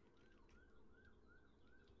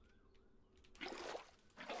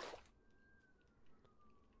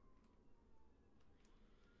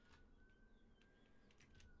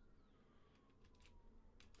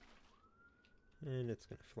 And it's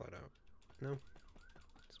gonna flood out. No?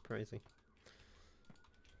 Surprising.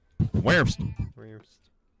 Worst. Worst.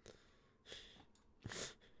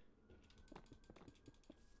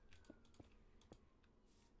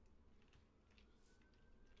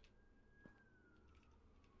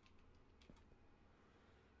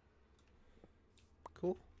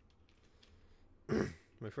 Cool.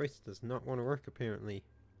 My voice does not want to work apparently.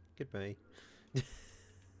 Goodbye.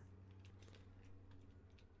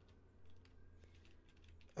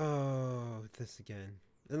 Oh, this again.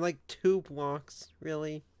 And like 2 blocks,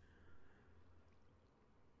 really?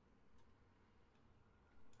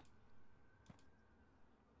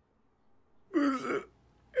 What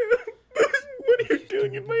are you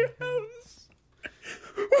doing in my house?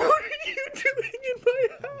 What are you doing in my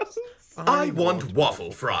house? I want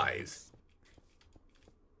waffle fries.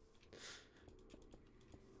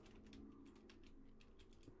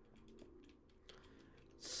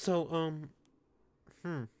 So,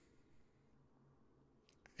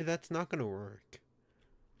 that's not gonna work.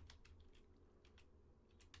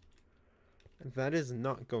 That is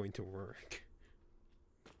not going to work.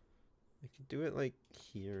 I could do it like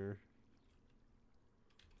here.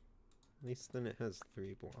 At least then it has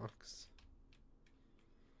 3 blocks.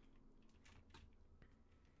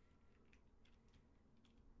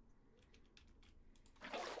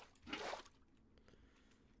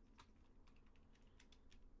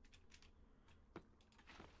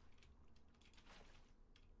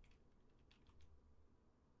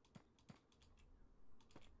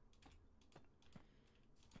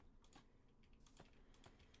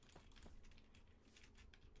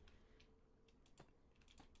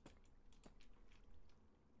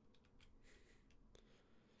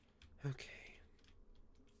 Okay.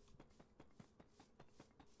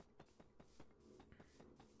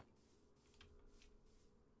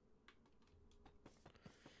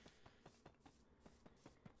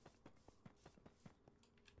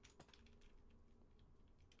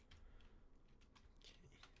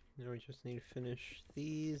 Now we just need to finish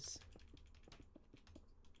these.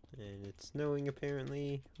 And it's snowing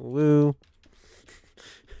apparently. Woo!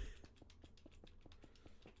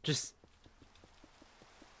 Just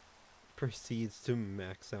proceeds to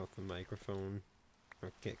max out the microphone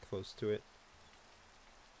or get close to it.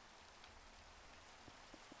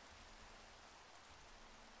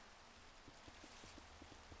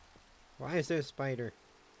 Why is there a spider?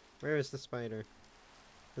 Where is the spider?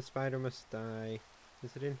 The spider must die.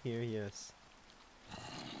 Is it in here? Yes.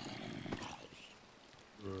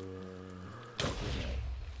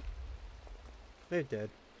 They're dead.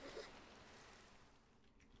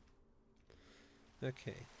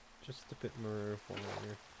 Okay, just a bit more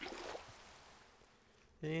water.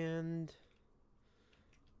 And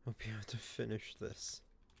I'll be able to finish this.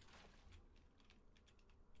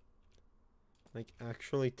 Like,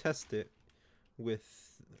 actually test it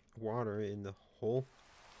with water in the whole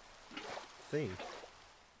thing.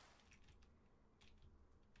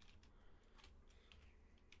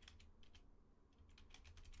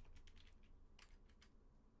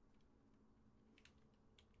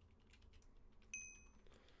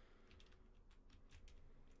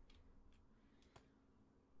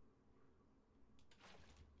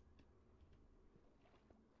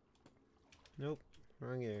 Nope,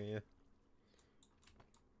 wrong area.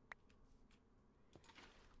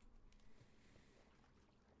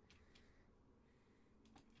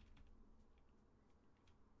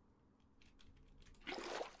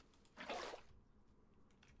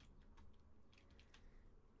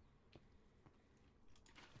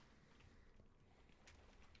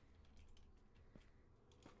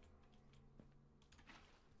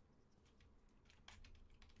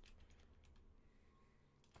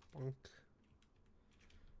 Bonk.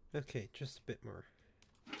 Okay, just a bit more.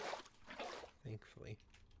 Thankfully.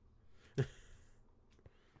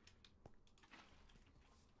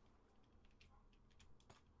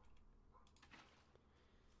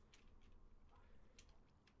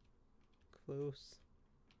 Close.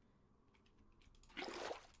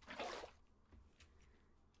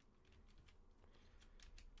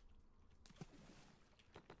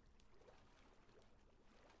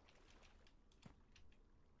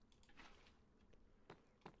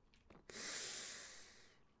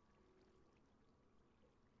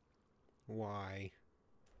 Why?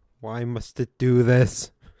 Why must it do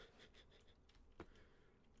this?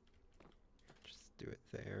 Just do it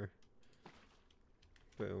there.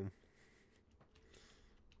 Boom.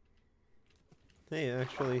 Hey, it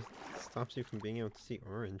actually stops you from being able to see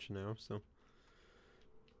orange now, so...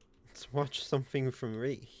 Let's watch something from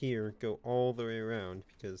right here go all the way around,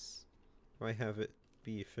 because why have it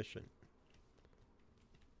be efficient?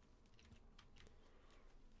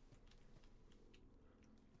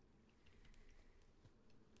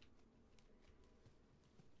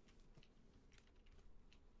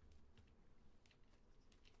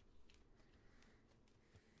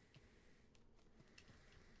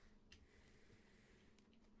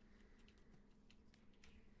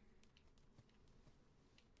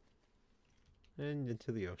 And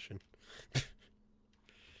into the ocean.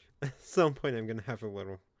 At some point I'm gonna have a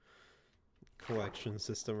little collection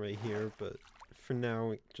system right here, but for now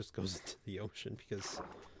it just goes into the ocean because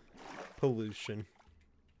pollution.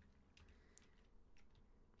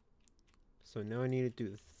 So now I need to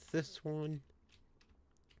do this one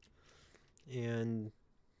and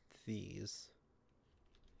these.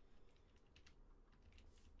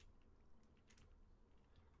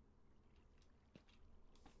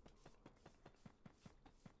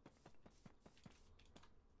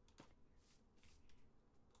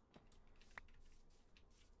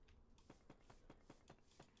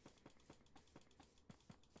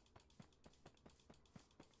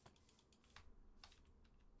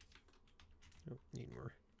 Oh, need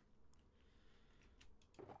more.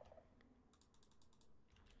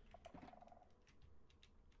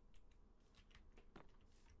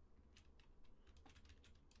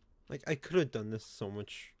 Like, I could have done this so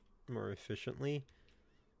much more efficiently.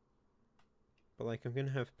 But, like, I'm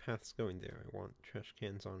gonna have paths going there. I want trash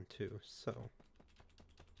cans on too, so...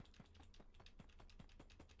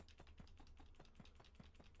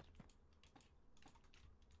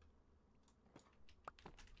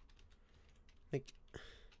 Like,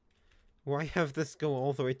 why have this go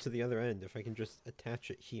all the way to the other end if I can just attach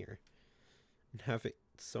it here and have it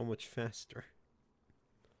so much faster?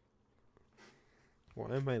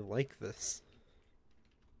 Why am I like this?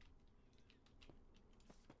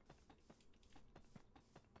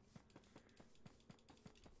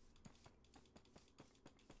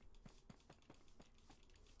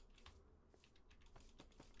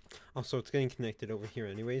 Also, it's getting connected over here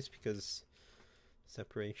anyways because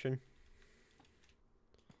separation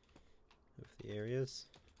of the areas.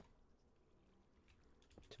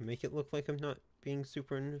 To make it look like I'm not being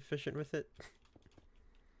super inefficient with it.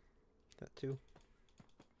 That too.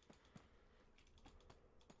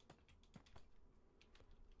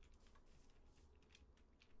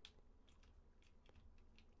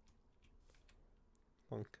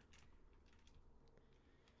 Bonk.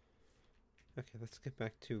 Okay, let's get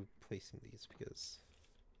back to placing these because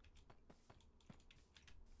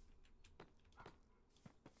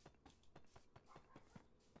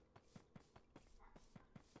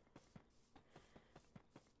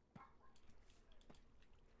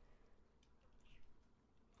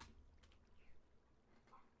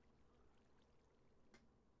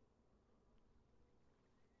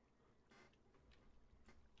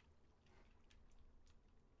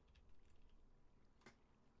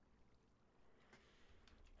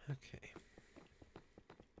okay.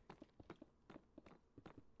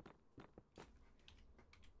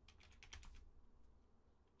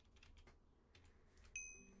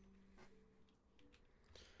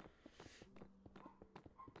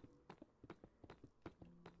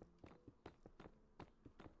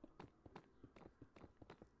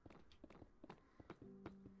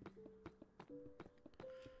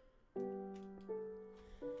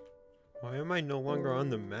 Why am I no longer on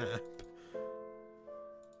the map?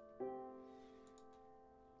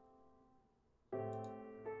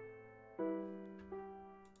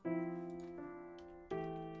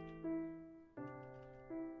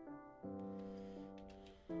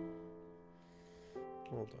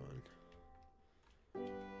 Hold on.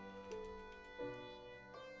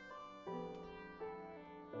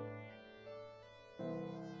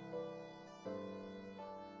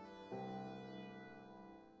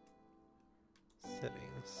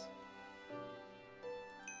 Settings.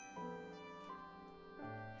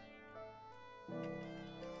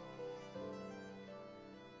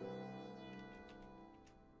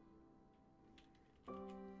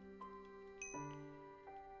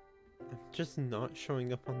 I'm just not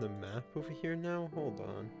showing up on the map over here now? Hold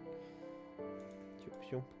on.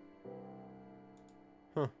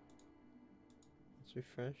 Huh. Let's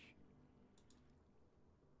refresh.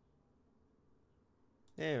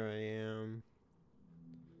 There I am.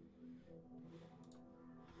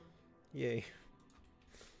 Yay.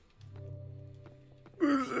 What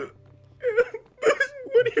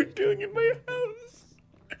are you doing in my house?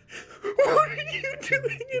 What are you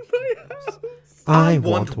doing in my house? I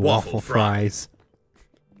want waffle fries.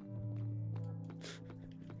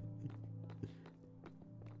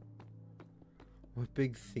 What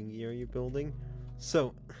big thingy are you building?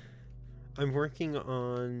 So, I'm working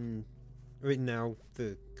on, right now,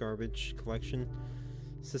 the garbage collection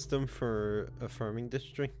system for a farming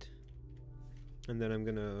district. And then I'm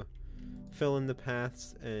gonna fill in the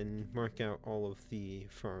paths and mark out all of the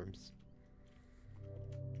farms.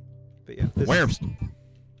 But yeah,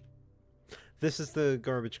 this is the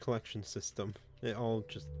garbage collection system. It all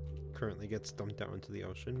just currently gets dumped out into the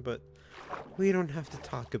ocean, but we don't have to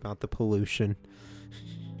talk about the pollution.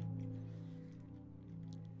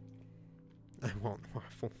 I want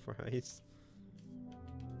waffle fries.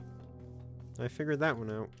 I figured that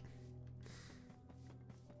one out.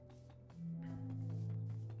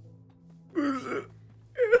 What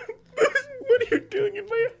are you doing in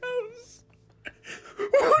my house?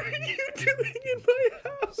 What are you doing in my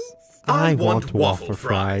house? I want waffle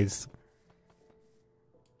fries.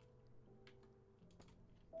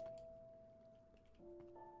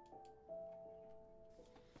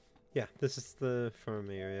 Yeah, this is the farm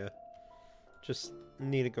area. Just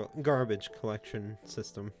need a garbage collection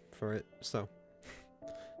system for it, so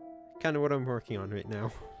kind of what I'm working on right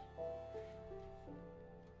now.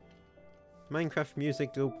 Minecraft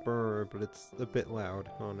music go brr, but it's a bit loud,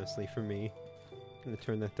 honestly, for me. Gonna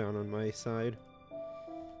turn that down on my side.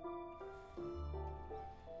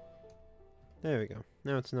 There we go.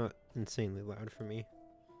 Now it's not insanely loud for me.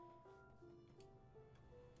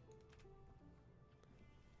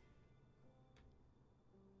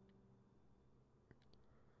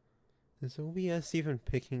 Is OBS even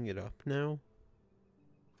picking it up now?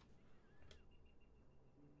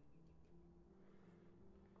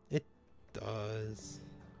 It does.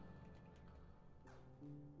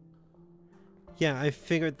 Yeah, I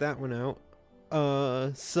figured that one out.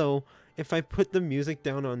 So if I put the music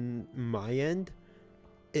down on my end,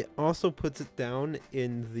 it also puts it down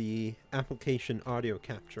in the application audio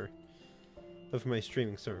capture of my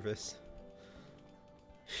streaming service.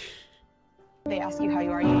 They ask you how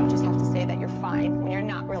you are, you just have to say that you're fine when you're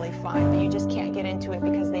not really fine, but you just can't get into it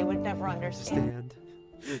because they would never understand.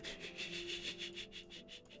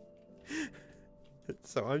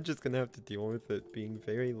 So I'm just gonna have to deal with it being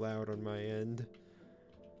very loud on my end.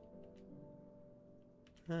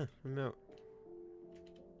 Ah, I'm out.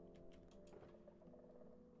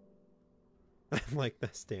 I like the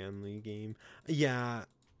Stanley game. Yeah,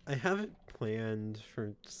 I have it planned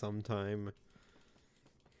for some time.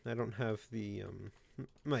 I don't have the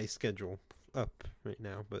my schedule up right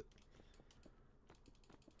now, but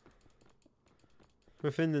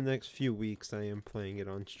within the next few weeks I am playing it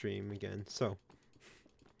on stream again, so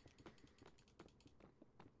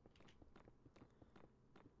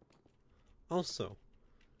also,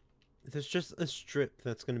 there's just a strip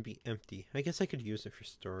that's going to be empty. I guess I could use it for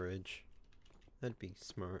storage. That'd be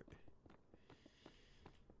smart.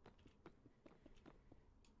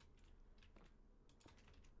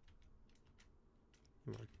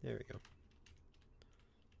 Come on, there we go.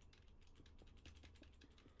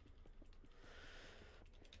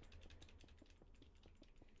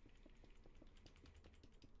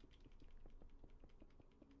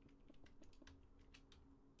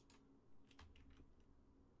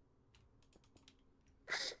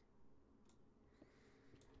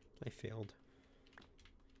 I failed.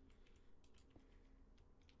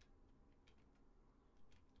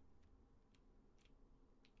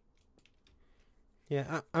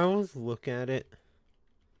 Yeah, I always look at it.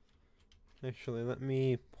 Actually, let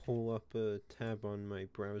me pull up a tab on my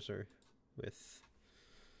browser with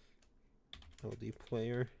LD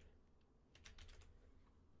Player.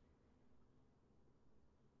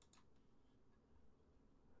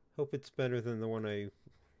 Hope it's better than the one I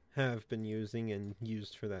have been using and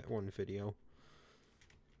used for that one video.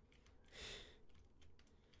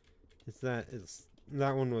 That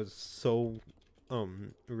one was so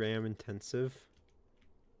RAM intensive.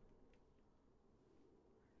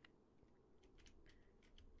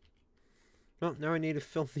 Well, now I need to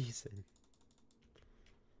fill these in.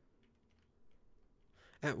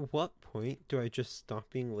 At what point do I just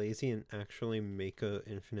stop being lazy and actually make a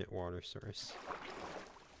infinite water source?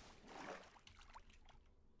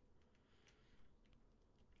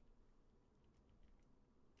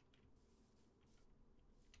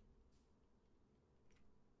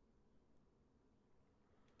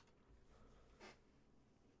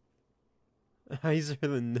 Eyes are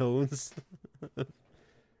the nose.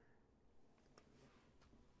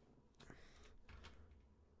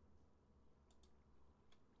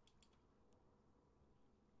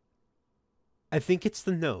 I think it's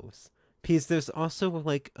the nose. Because there's also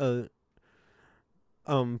like a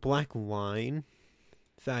black line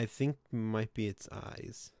that I think might be its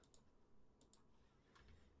eyes.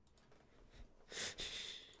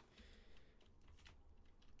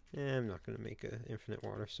 I'm not gonna make an infinite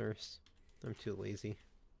water source. I'm too lazy.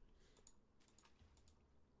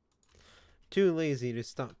 Too lazy to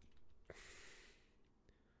stop.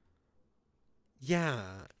 Yeah,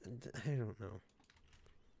 I don't know.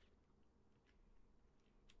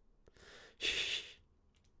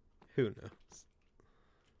 Who knows?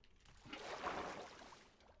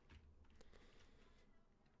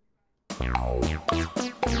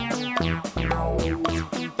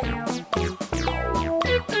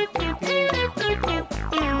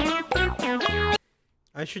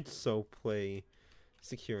 I should so play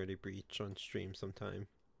Security Breach on stream sometime.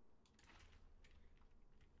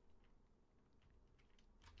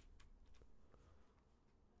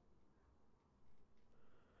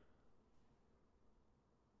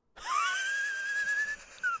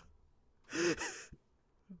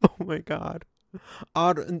 Oh my god.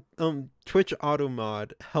 Twitch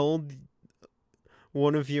Automod held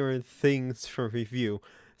one of your things for review.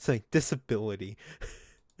 It's like disability.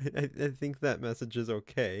 I think that message is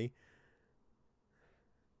okay.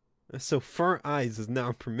 So fur eyes is now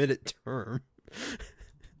a permitted term.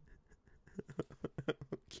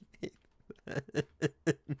 Okay.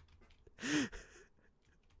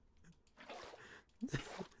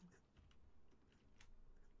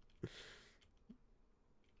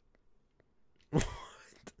 What?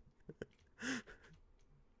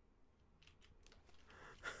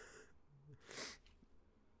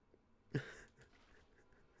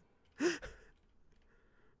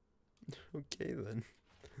 Okay then.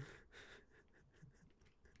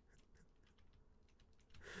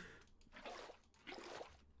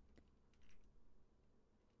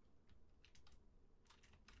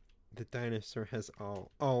 The dinosaur has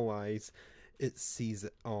all eyes. It sees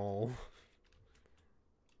it all.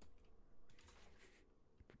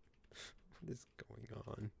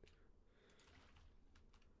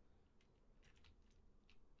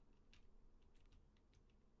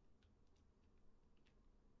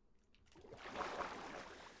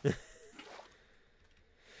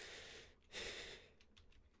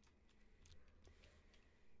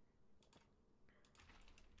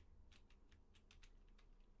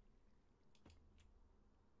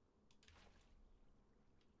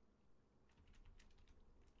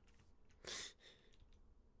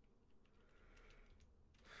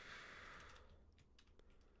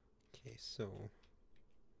 Okay, so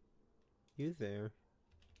you there,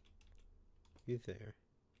 you there,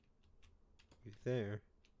 you there,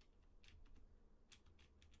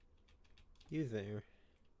 you there,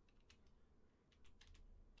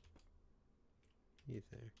 you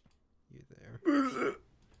there, you there. Bosom,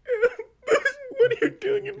 what are you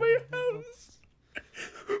doing in my house?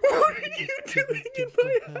 What are you doing in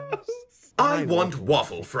my house? I want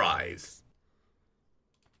waffle fries.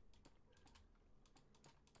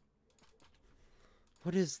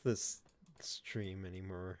 What is this stream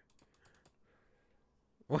anymore?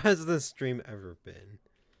 What has this stream ever been?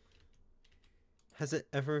 Has it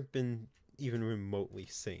ever been even remotely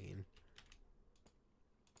sane?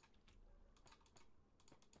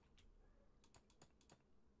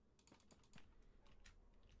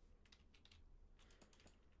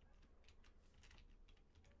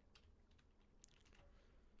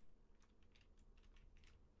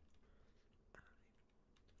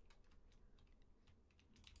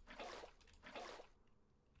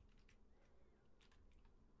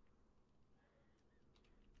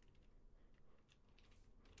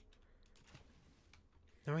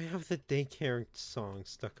 Now I have the daycare song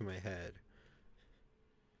stuck in my head.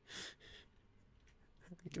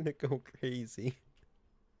 I'm gonna go crazy.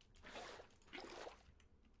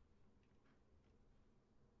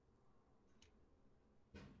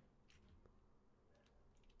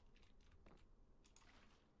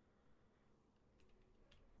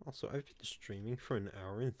 Also, I've been streaming for an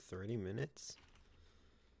hour and 30 minutes.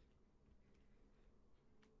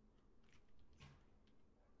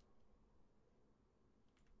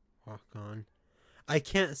 Walk on. I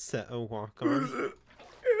can't set a walk on. What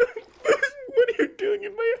are you doing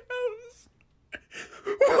in my house?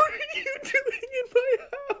 What are you doing in my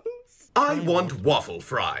house? I want waffle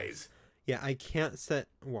fries. Yeah, I can't set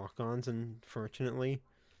walk-ons, unfortunately.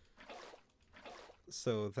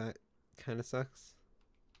 So that kind of sucks.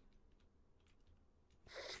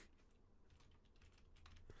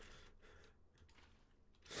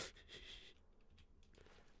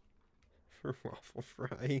 For waffle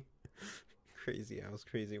fry. Crazy house,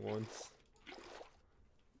 crazy once.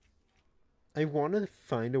 I want to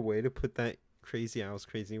find a way to put that crazy house,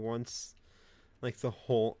 crazy once, like the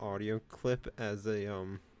whole audio clip as a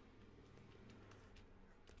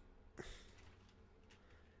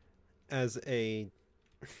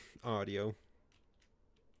audio.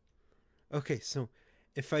 Okay, so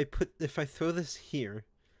if I throw this here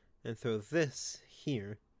and throw this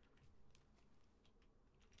here.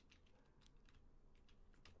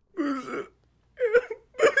 Bosom,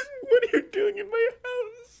 what are you doing in my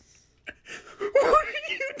house? What are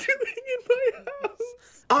you doing in my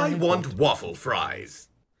house? I want waffle fries.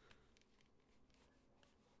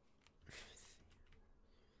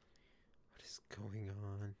 What is going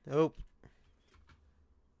on? Oh.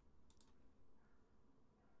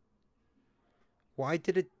 Why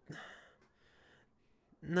did it...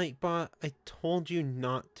 Nightbot, I told you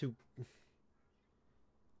not to...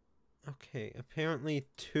 Okay, apparently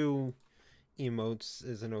 2 emotes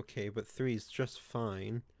isn't okay, but 3 is just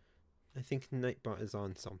fine. I think Nightbot is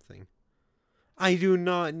on something. I do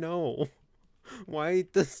not know. Why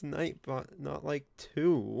does Nightbot not like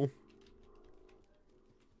 2?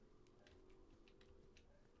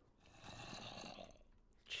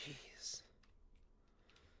 Jeez.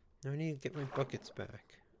 Now I need to get my buckets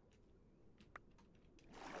back.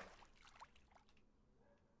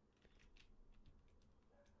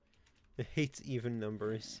 It hates even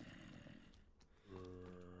numbers.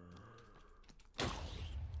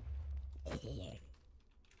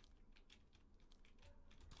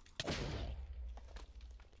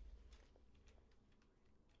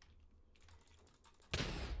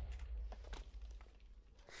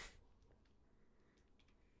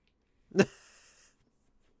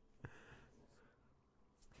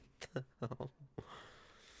 Oh.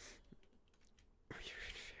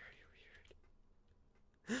 Weird, very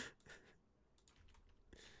weird.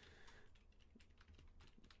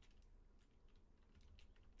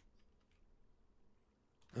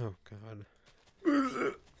 Oh god.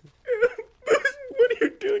 Bosom, what are you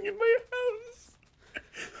doing in my house?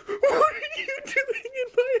 What are you doing in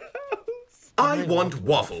my house? I want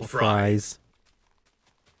waffle fries.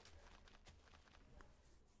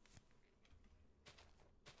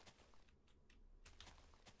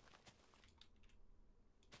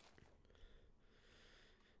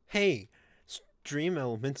 Hey, Stream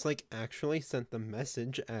Elements like actually sent the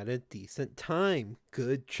message at a decent time.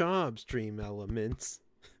 Good job, Stream Elements.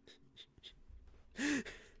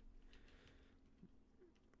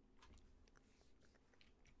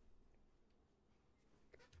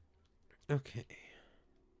 Okay.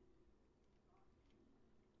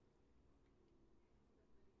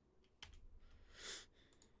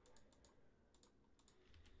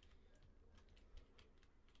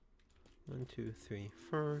 1, 2, 3,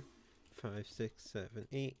 4, 5, 6, 7,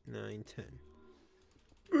 8, 9, 10.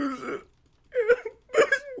 What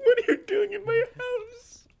are you doing in my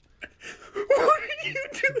house? What are you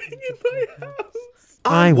doing in my house?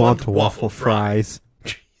 I want waffle fries.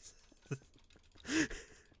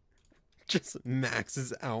 Just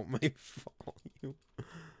maxes out my volume.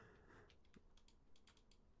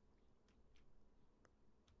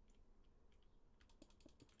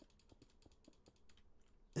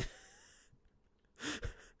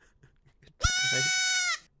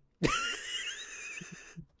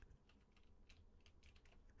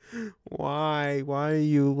 Why? Why are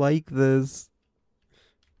you like this?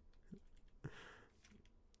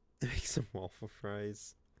 Make some waffle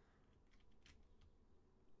fries.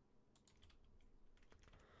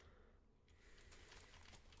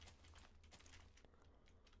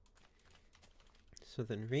 So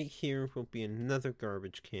then right here will be another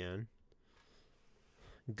garbage can.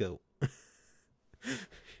 Go.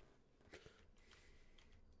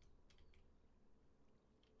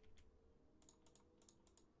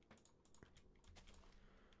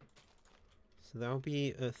 So that'll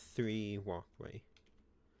be a 3 walkway.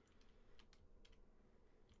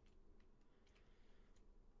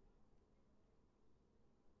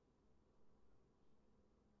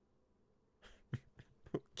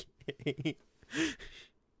 Okay.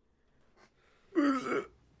 What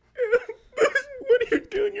are you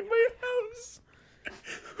doing in my house?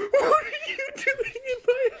 What are you doing in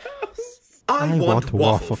my house? I want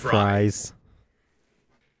waffle fries.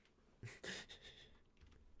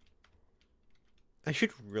 I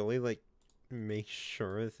should really, like, make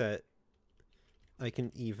sure that I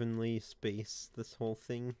can evenly space this whole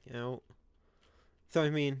thing out. So,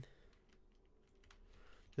 I mean,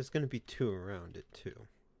 there's gonna be 2 around it, too.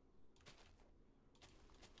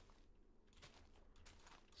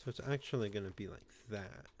 So it's actually gonna be like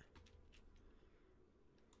that.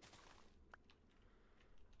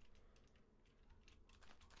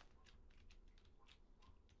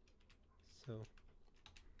 So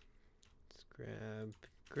let's grab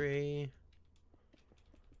gray.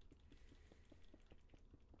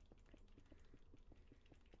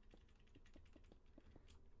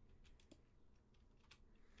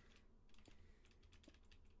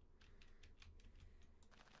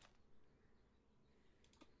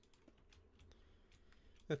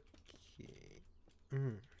 Okay.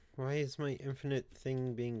 Why is my infinite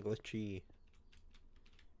thing being glitchy?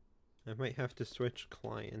 I might have to switch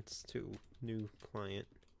clients to new client.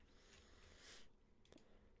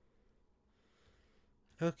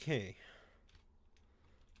 Okay.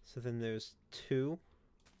 So then there's 2.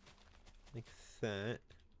 Like that.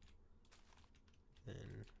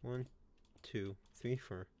 Then 1, 2, 3,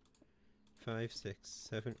 4, 5, 6,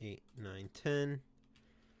 7, 8, 9, 10.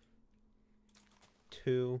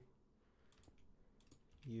 2.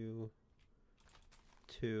 You.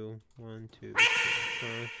 2, 1, 2, 3, 4,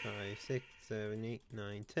 5, 6, 7, 8,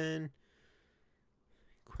 9, 10.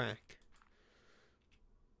 Crack.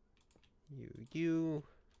 You.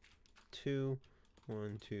 2,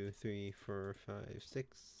 1, 2, 3, 4, 5,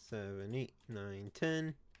 6, 7, 8, 9,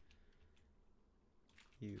 10.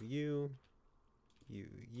 You,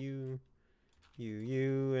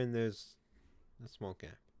 and there's a small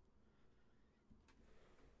gap.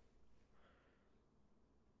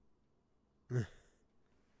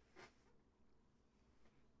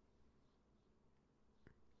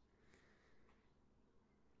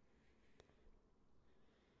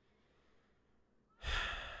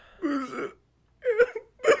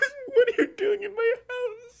 What are you doing in my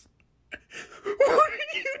house? What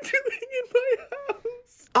are you doing in my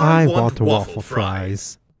house? I want waffle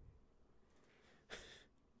fries.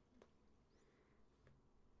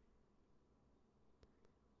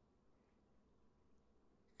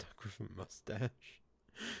 Duck with a mustache.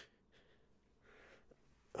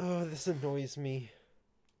 Oh, this annoys me.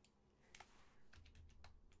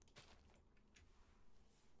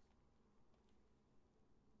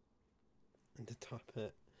 And the top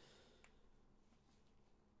hat.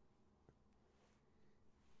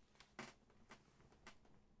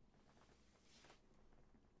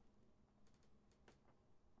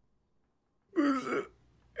 What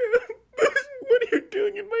are you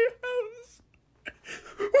doing in my house?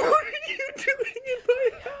 What are you doing in my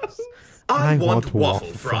house? I want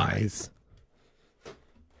waffle fries.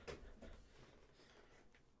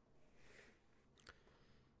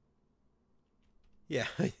 Yeah,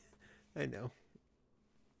 I know.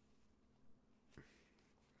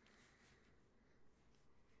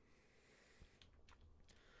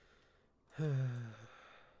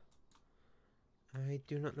 I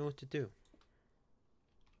do not know what to do.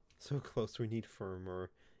 So close, we need firmer.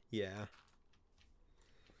 Yeah.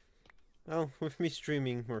 Well, with me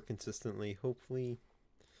streaming more consistently, hopefully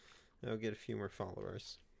I'll get a few more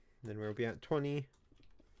followers. Then we'll be at 20.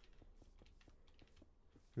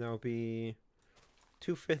 That'll be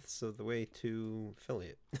 2/5 of the way to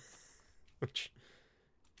affiliate. Which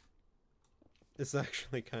is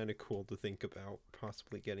actually kind of cool to think about,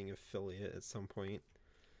 possibly getting affiliate at some point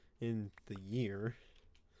in the year.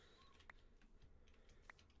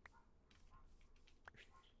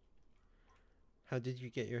 How did you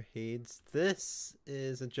get your Hades? This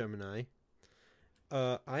is a Gemini.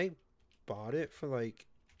 I bought it for like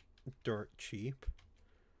dirt cheap.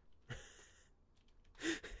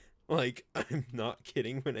 Like, I'm not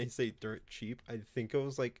kidding when I say dirt cheap. I think it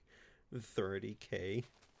was like 30K.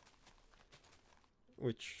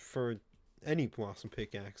 Which for any Blossom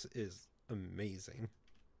pickaxe is amazing.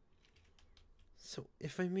 So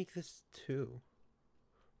if I make this 2,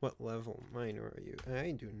 what level miner are you?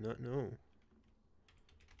 I do not know.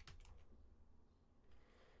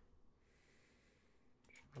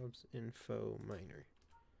 Jobs info miner.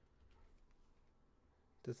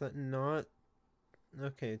 Does that not?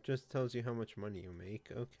 Okay, it just tells you how much money you make.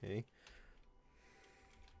 Okay.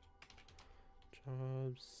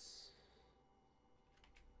 Jobs.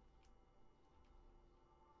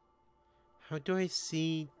 How do I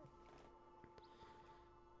see?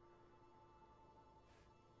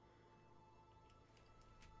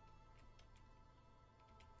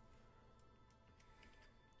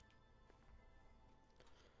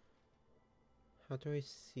 How do I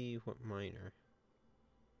see what miner?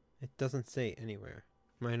 It doesn't say anywhere.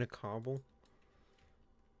 Mine a cobble?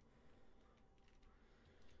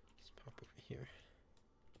 Let's pop over here.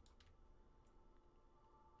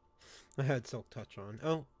 I had Silk Touch on.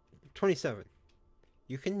 Oh, 27.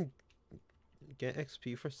 You can get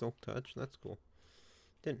XP for Silk Touch. That's cool.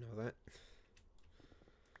 Didn't know that.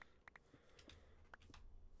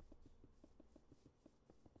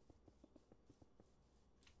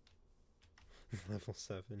 Level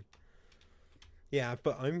 7. Yeah,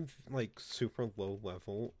 but I'm like super low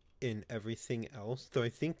level in everything else, though I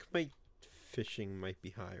think my fishing might be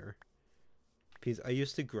higher. Because I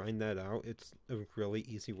used to grind that out. It's a really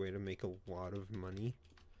easy way to make a lot of money.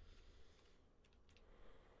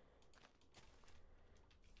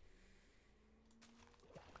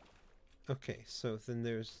 Okay, so then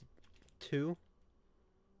there's 2.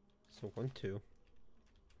 So 1, 2.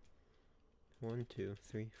 1, 2,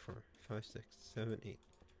 3, 4, 5, 6, 7, 8,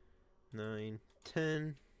 9,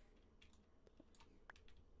 10.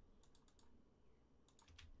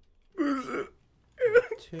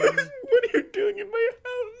 Two. What are you doing in my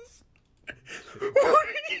house? What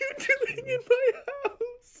are you doing in my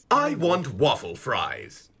house? I want waffle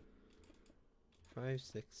fries. 5,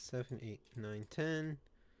 6, 7, 8, 9, 10.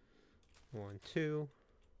 1, 2.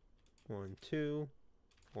 1, 2.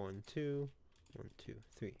 1, 2. 1, 2,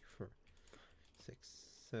 3, 4, 6,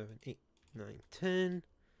 7, 8, 9, 10.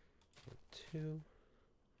 1, 2.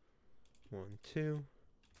 1, 2.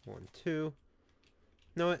 1, 2.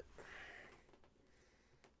 Know it.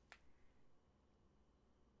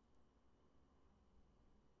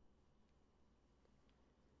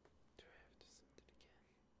 Do I have to send it again?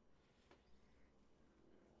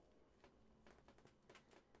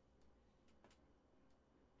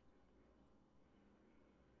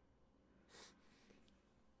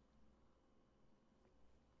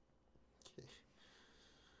 Okay.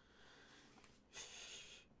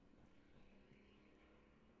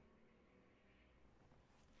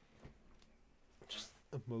 Just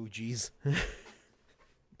emojis.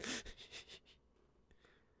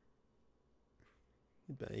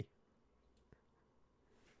 Goodbye.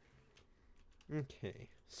 Okay,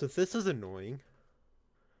 so this is annoying.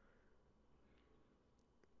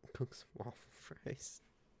 Cook some waffle fries.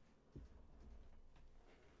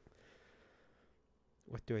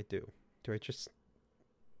 What do I do? Do I just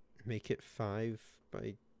make it 5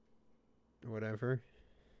 by whatever?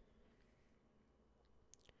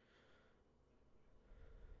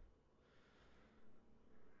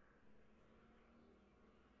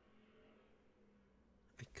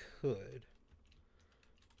 I could.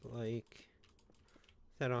 Like,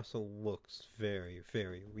 that also looks very,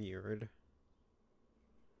 very weird.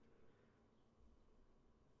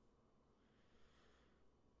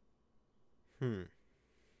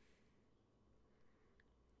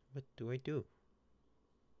 What do I do?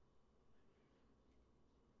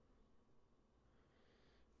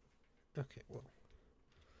 Okay, well.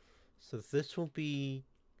 So this will be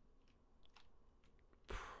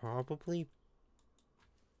probably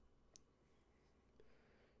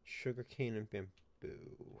sugarcane and bamboo.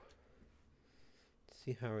 Let's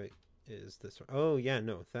see how it is this one. Oh, yeah,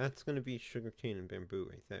 no. That's going to be sugarcane and bamboo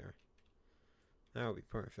right there. That would be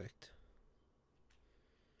perfect.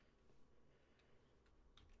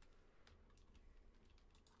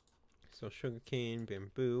 So sugarcane,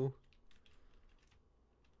 bamboo.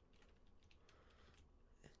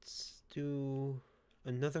 Let's do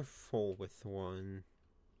another full width one.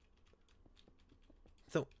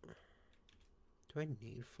 So, do I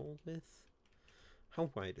need full width?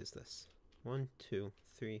 How wide is this? 1, 2,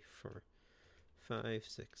 3, 4, 5,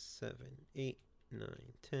 6, 7, 8, 9,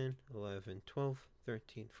 10, 11, 12,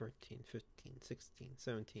 13, 14, 15, 16,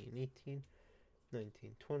 17, 18,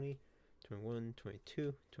 19, 20, 21,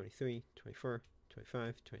 22, 23, 24,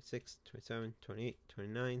 25, 26, 27, 28,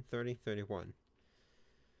 29, 30, 31.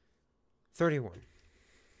 31.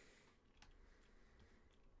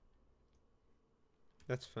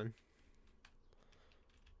 That's fun.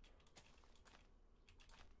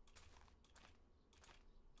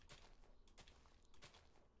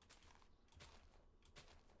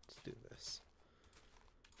 Let's do this.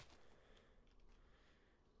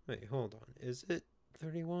 Wait, hold on. Is it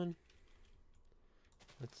 31?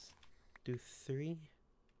 Let's do 3.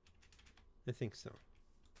 I think so.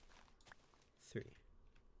 3.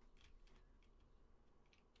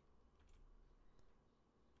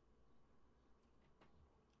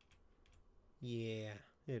 Yeah,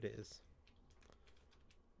 it is.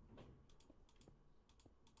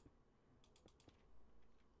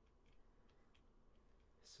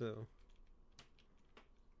 So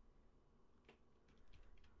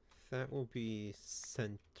that will be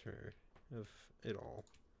center of it all.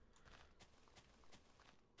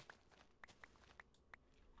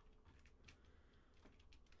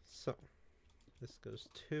 So this goes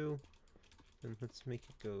 2, and let's make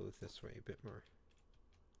it go this way a bit more.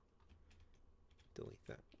 Delete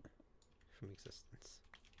that from existence.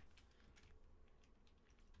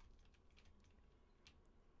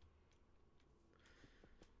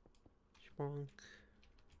 Bonk.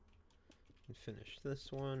 And finish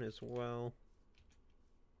this one as well.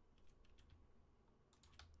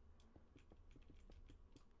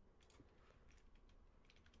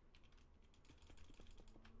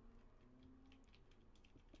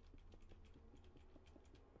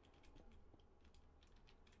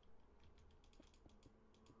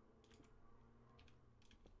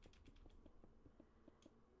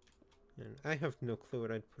 And I have no clue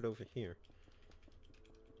what I'd put over here.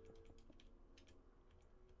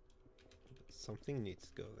 But something needs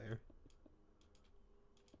to go there.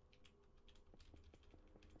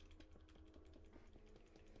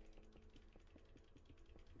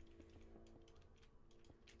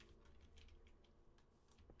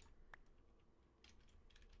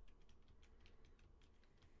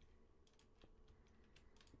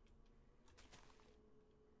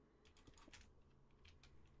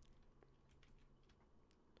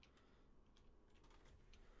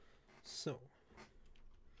 So,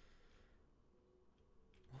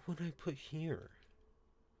 what would I put here?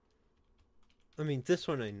 I mean, this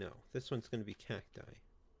one I know. This one's going to be cacti.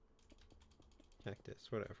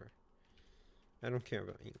 Cactus, whatever. I don't care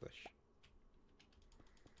about English.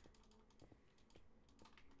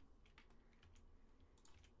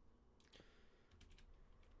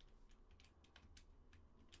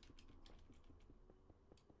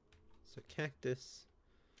 So cactus,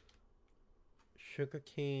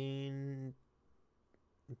 sugarcane,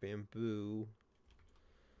 bamboo.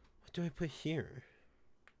 What do I put here?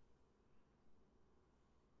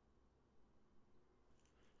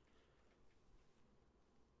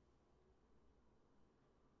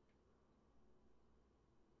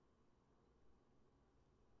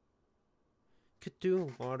 Could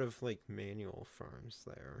do a lot of like manual farms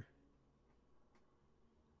there.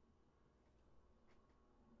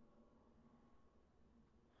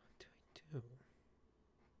 What do I do?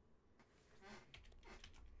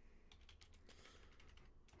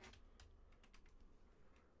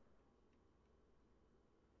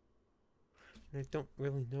 And I don't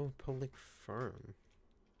really know a public farm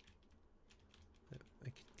that I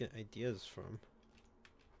could get ideas from.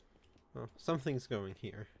 Well, something's going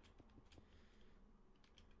here.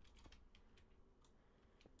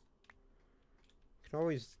 Could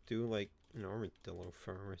always do like an armadillo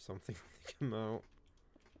farm or something when they come out.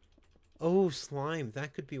 Oh, slime!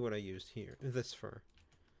 That could be what I used here. This for.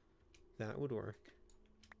 That would work.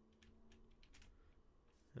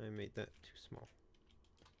 I made that too small.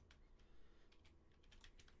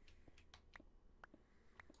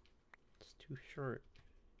 It's too short.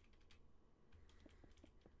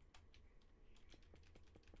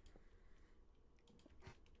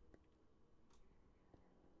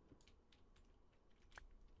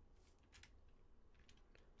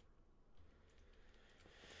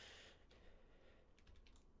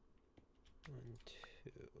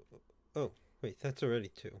 Wait, that's already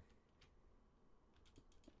 2.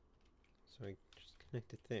 So I just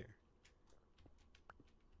connect it there.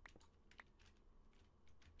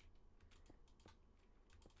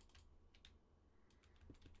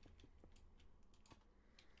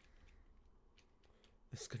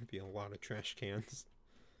 It's gonna be a lot of trash cans.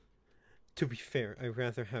 To be fair, I'd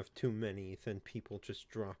rather have too many than people just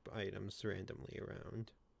drop items randomly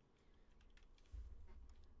around.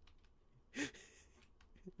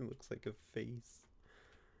 It looks like a face.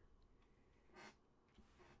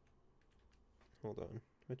 Hold on.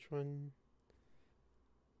 Which one?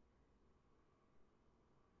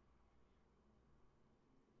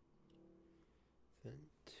 Then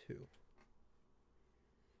 2.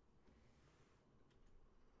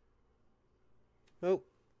 Oh!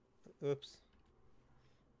 Oops.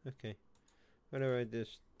 Okay. Whatever I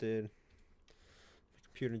just did. My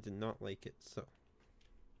computer did not like it, so.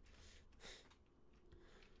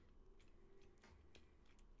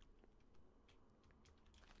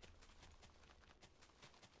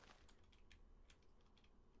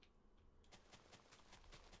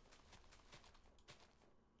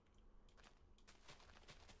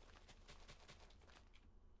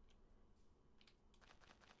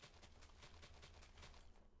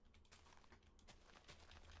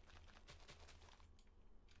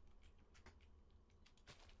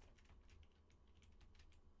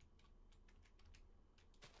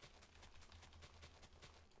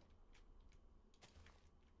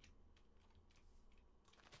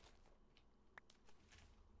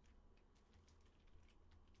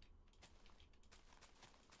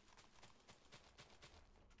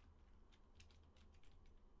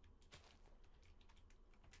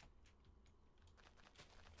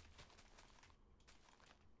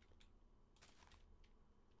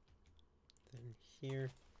 Then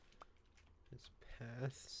here is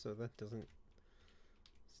path, so that doesn't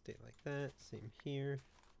stay like that. Same here.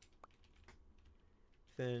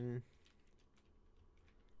 Then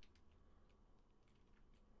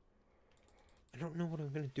I don't know what I'm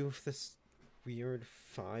gonna do with this weird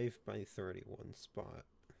 5x31 spot.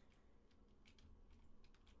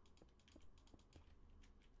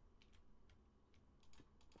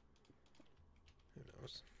 Who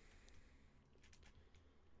knows?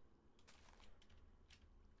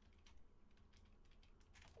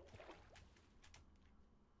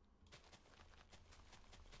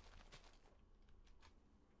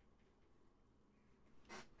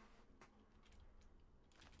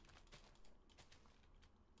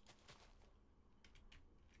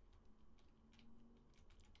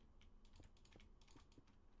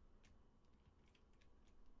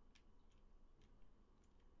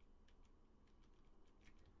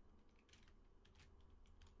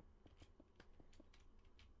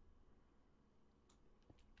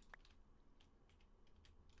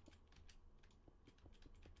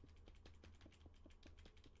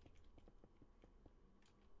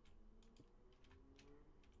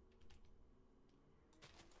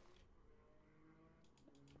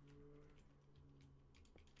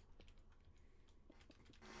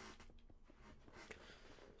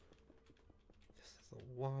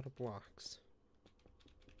 A lot of blocks.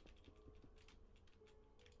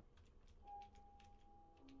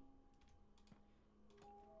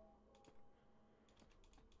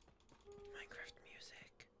 Minecraft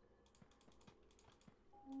music.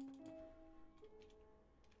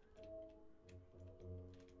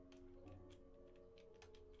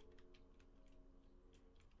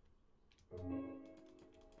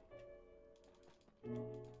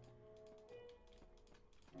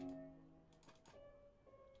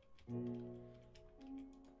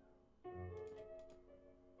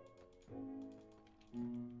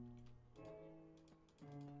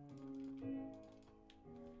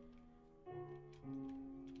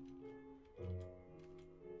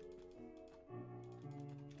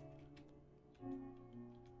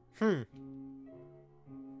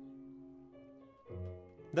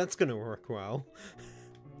 That's gonna work well.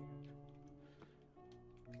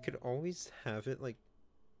 I could always have it like...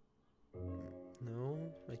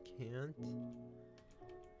 No, I can't.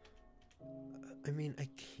 I mean, I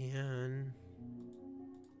can.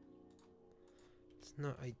 It's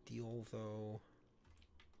not ideal, though.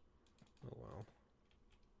 Oh, well.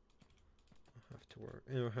 I'll have to work.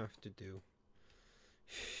 I'll have to do.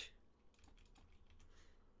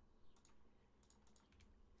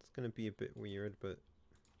 It's gonna be a bit weird, but...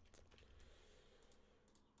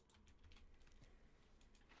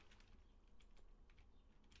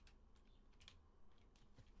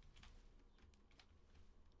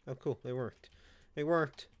 Oh, cool. It worked. It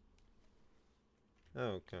worked!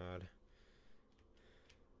 Oh, God.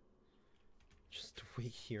 Just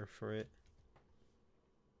wait here for it.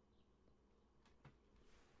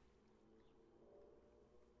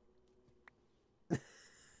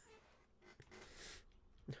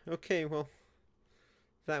 Okay, well,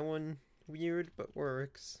 that one weird but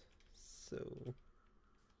works. So,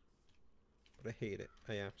 but I hate it.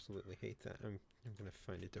 I absolutely hate that. I'm gonna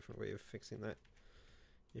find a different way of fixing that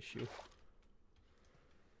issue.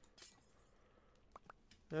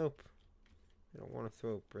 Nope. I don't want to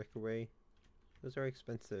throw a brick away. Those are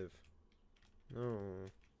expensive. No.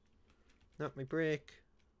 Not my brick.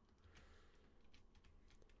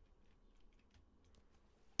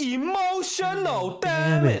 Emotional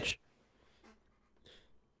damage.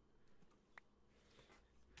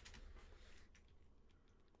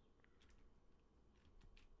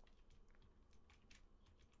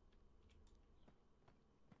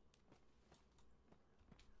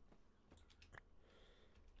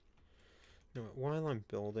 You know what, while I'm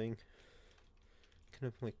building,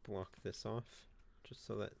 kind of like block this off, just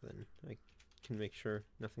so that then I can make sure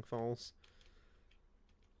nothing falls.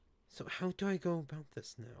 So how do I go about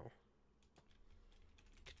this now?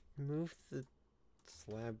 Move the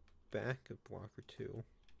slab back a block or two.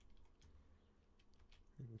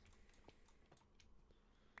 And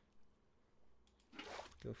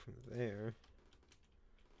go from there.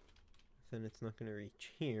 Then it's not going to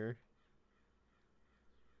reach here.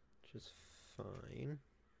 Which is fine.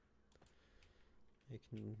 I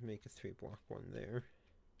can make a 3-block one there.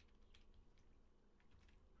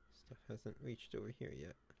 Stuff hasn't reached over here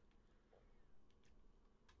yet.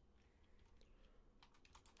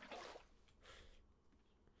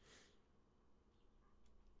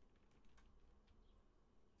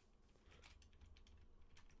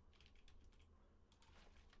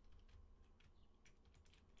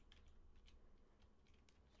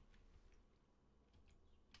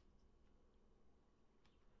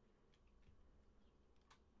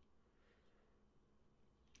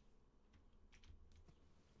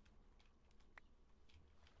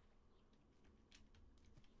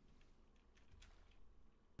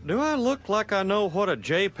 Do I look like I know what a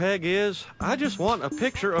JPEG is? I just want a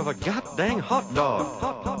picture of a goddamn hot dog.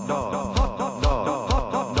 Hot dog. Hot dog.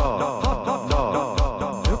 Hot dog. Hot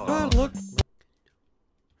dog. Do I look...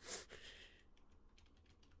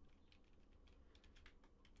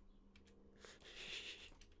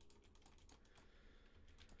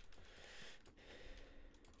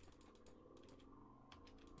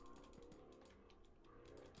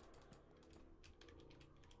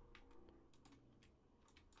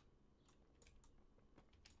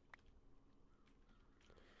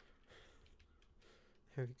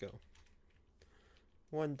 There we go.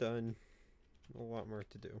 One done. A lot more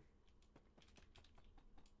to do.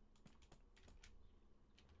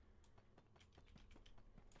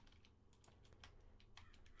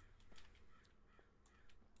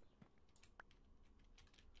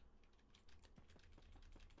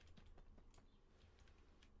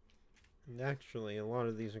 And actually, a lot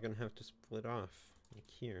of these are going to have to split off, like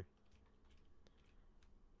here.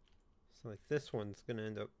 So like this one's going to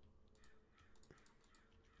end up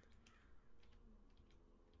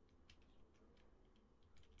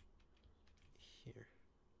here,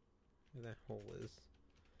 where that hole is.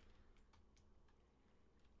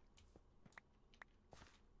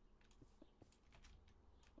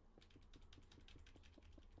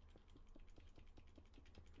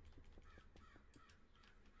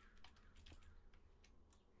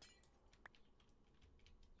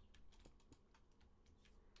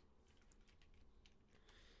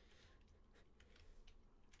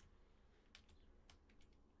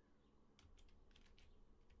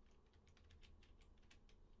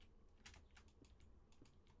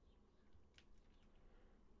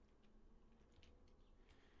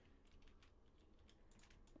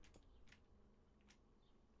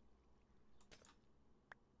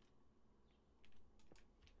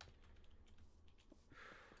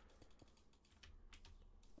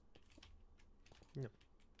 No.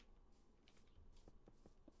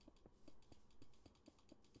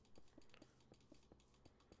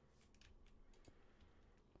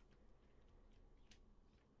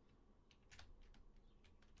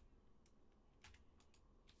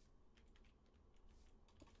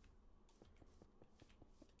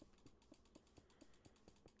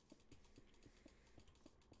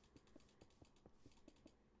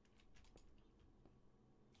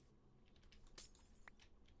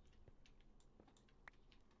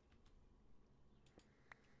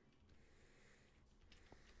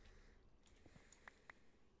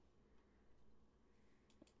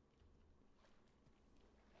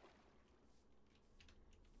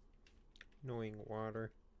 Annoying water.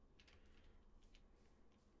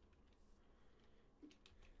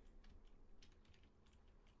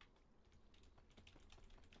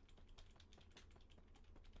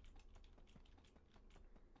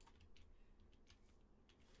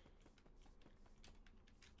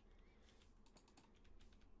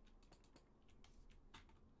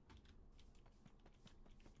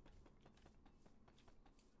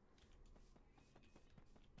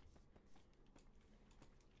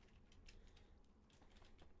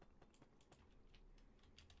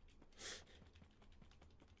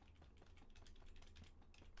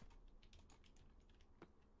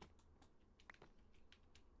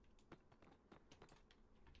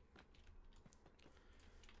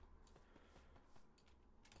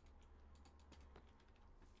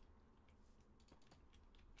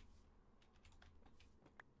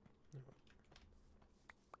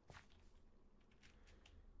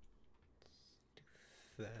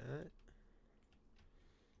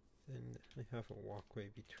 actually have a walkway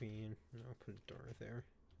between, and I'll put a door there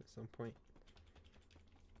at some point.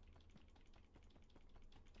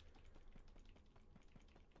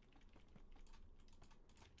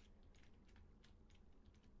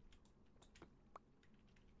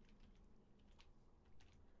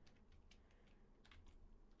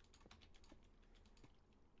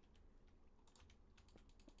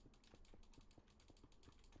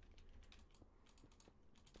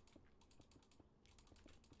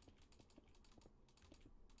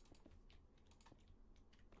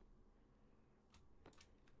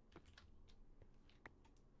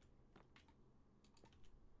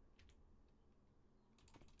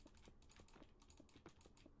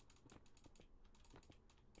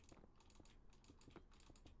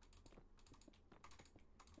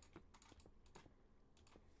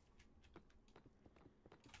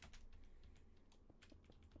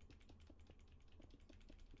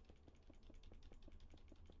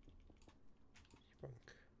 Bunk.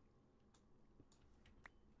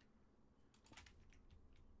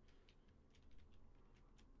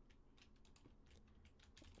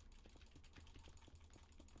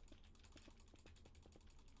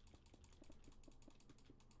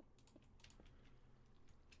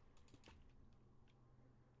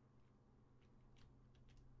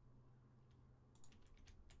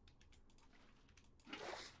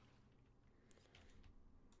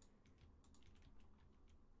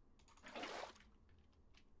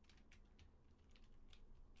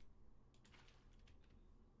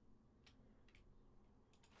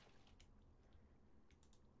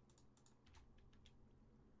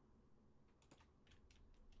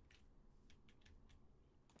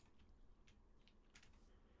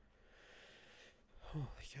 Holy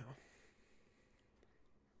cow.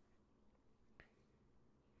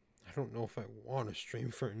 I don't know if I want to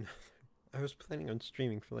stream for another. I was planning on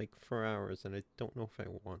streaming for like 4 hours, and I don't know if I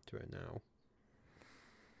want to now.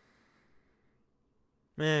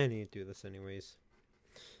 I need to do this anyways.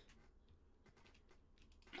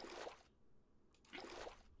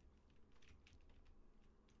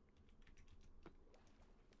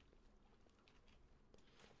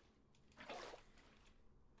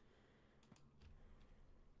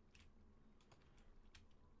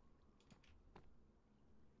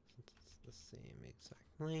 Since it's the same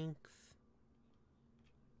exact length.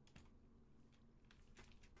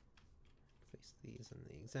 Place these in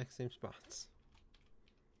the exact same spots.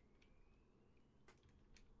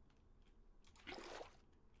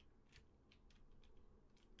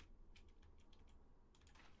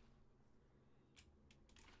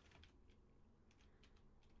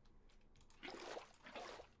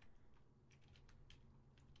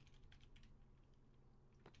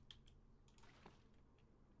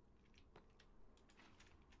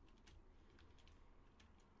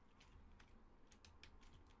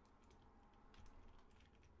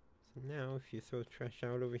 So now, if you throw trash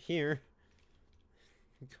out over here,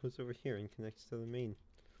 it goes over here and connects to the main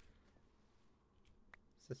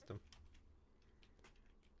system.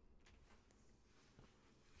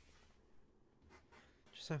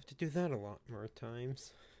 Just have to do that a lot more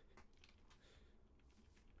times.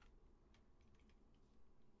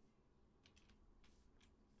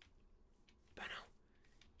 Bono!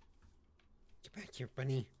 Get back here,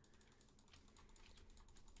 bunny!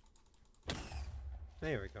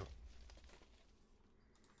 There we go.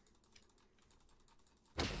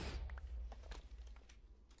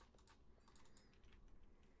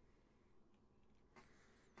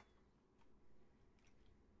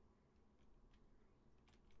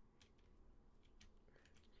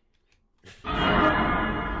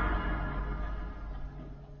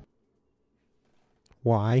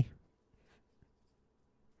 Why?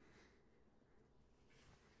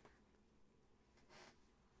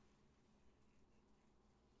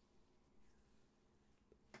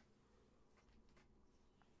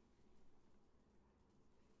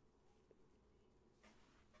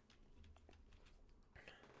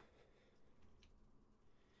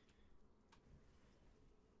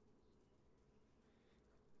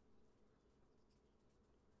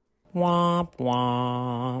 Womp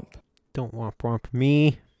womp. Don't womp womp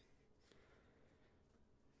me.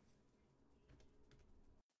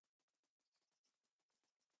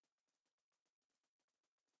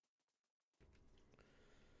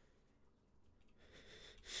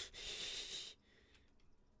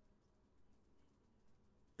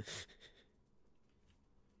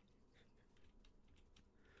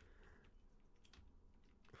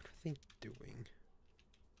 What are they doing?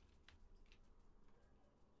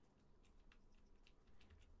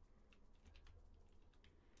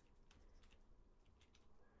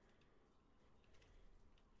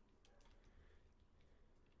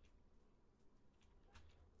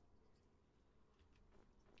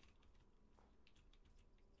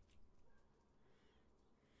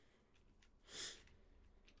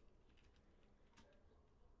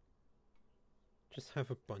 Just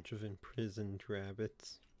have a bunch of imprisoned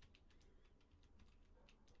rabbits.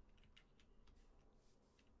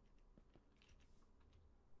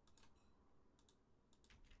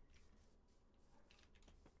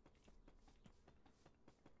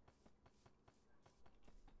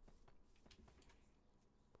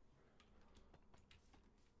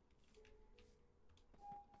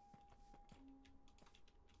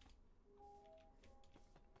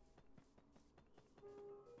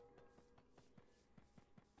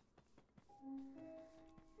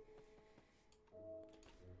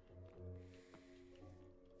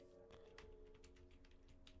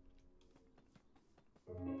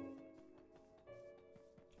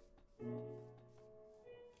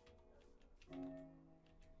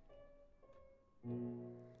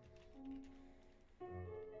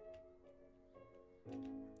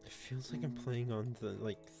 It feels like I'm playing on the,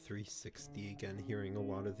 like, 360 again, hearing a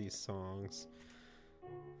lot of these songs.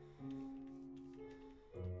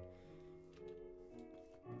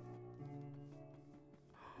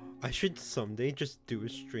 I should someday just do a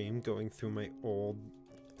stream going through my old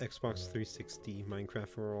Xbox 360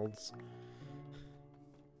 Minecraft worlds.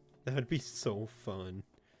 That'd be so fun.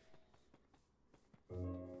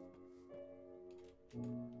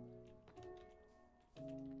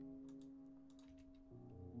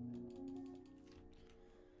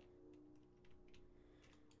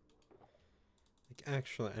 Like,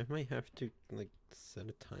 actually, I might have to, like, set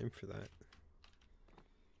a time for that.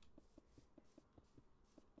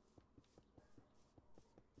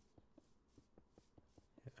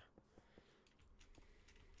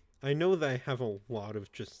 I know that I have a lot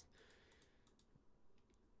of just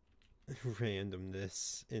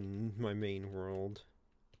randomness in my main world.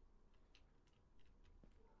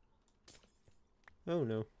 Oh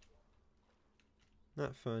no.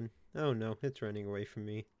 Not fun. Oh no, it's running away from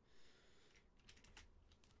me.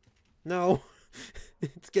 No!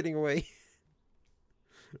 It's getting away.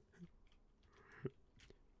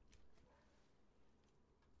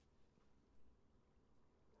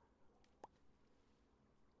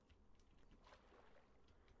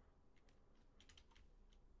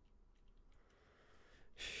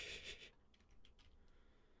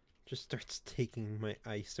 Just starts taking my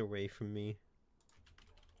ice away from me.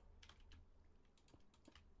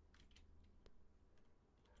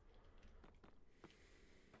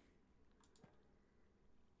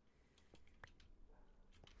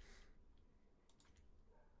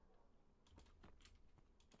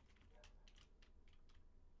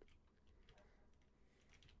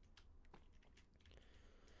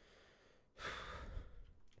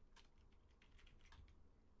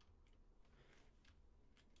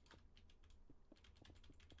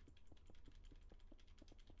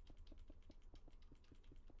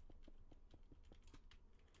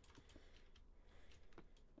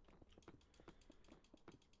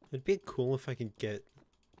 It'd be cool if I could get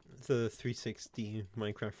the 360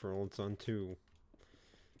 Minecraft worlds onto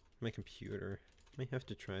my computer. Might have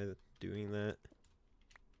to try doing that.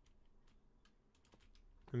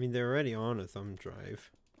 I mean, they're already on a thumb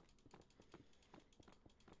drive.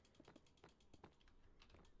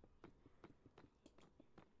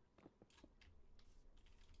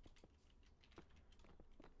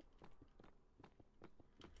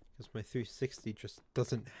 Because my 360 just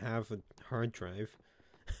doesn't have a hard drive.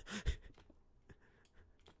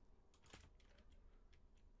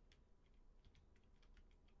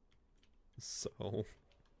 So...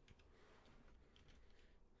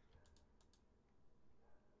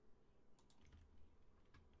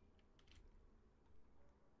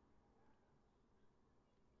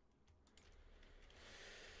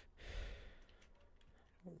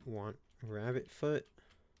 want rabbit foot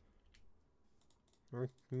or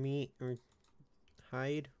meat or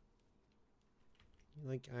hide.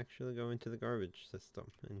 Like, actually go into the garbage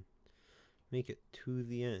system and make it to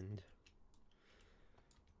the end.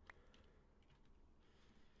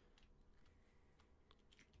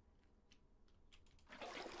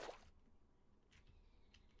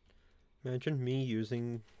 Imagine me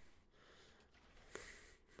using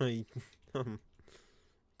my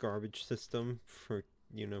garbage system for,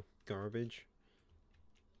 you know, garbage.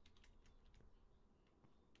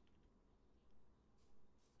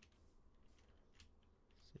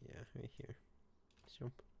 So yeah, right here.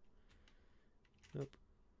 Jump. Up.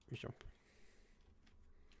 Jump.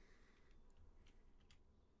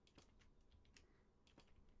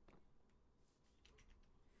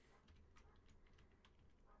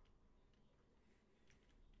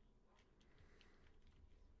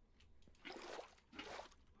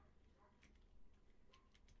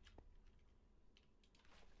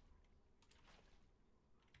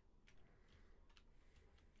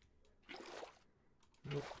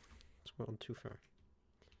 Nope, it's gone too far.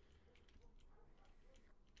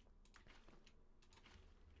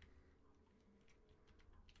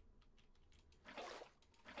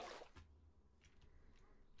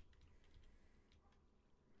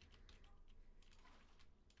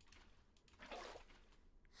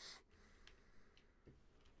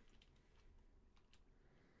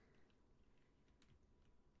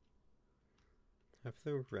 Have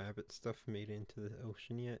the rabbit stuff made into the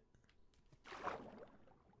ocean yet?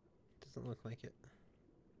 Doesn't look like it.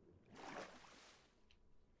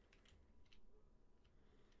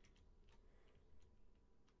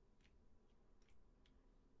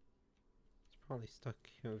 It's probably stuck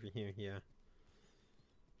over here, yeah.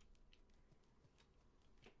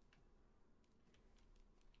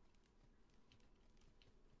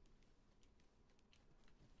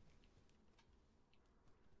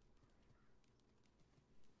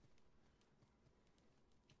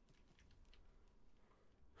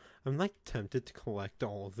 I'm like tempted to collect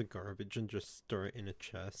all of the garbage and just store it in a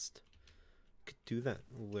chest. Could do that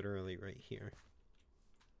literally right here.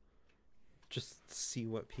 Just see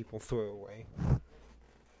what people throw away.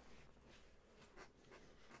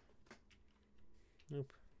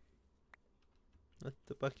 Nope. Not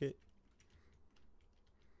the bucket.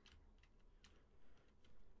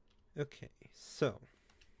 Okay, so.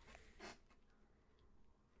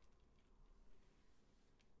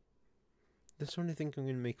 This one I think I'm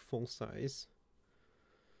going to make full size.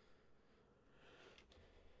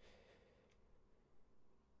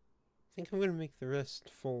 I think I'm going to make the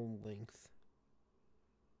rest full length.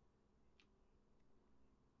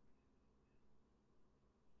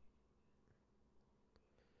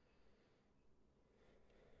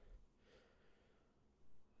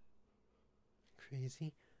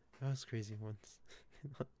 Crazy? I was crazy once.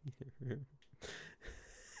 Not in your room.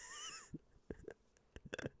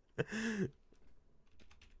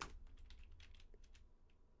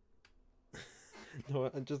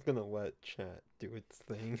 No, I'm just gonna let chat do its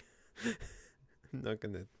thing. I'm not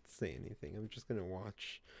gonna say anything. I'm just gonna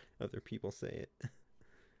watch other people say it.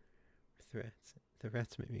 Threats. The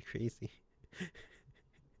rats make me crazy.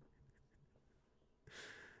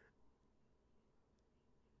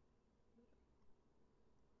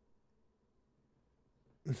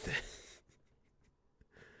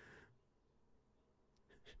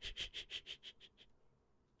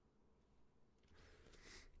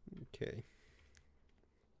 Okay.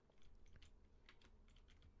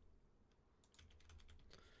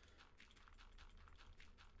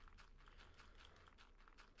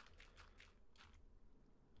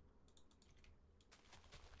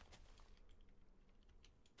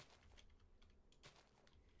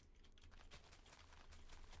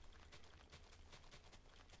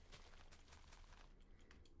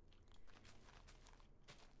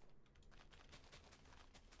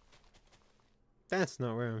 That's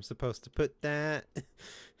not where I'm supposed to put that.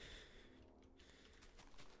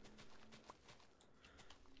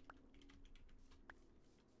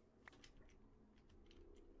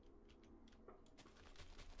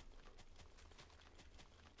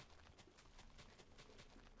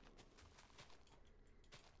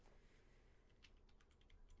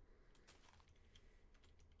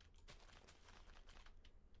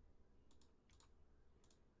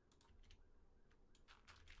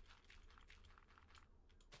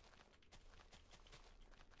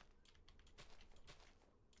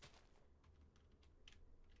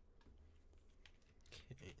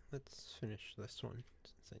 Okay, let's finish this one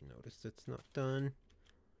since I noticed it's not done.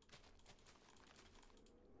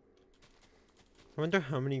 I wonder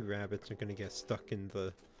how many rabbits are gonna get stuck in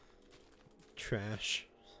the trash.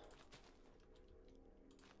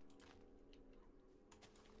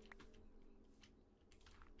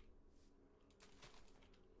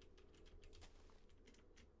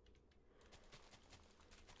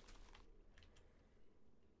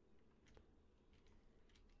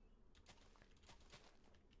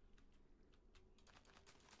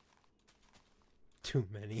 Too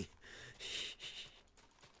many.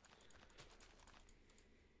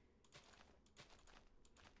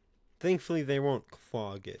 Thankfully they won't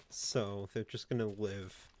clog it, so they're just gonna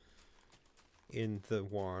live in the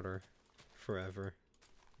water forever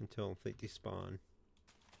until they despawn.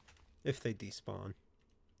 If they despawn.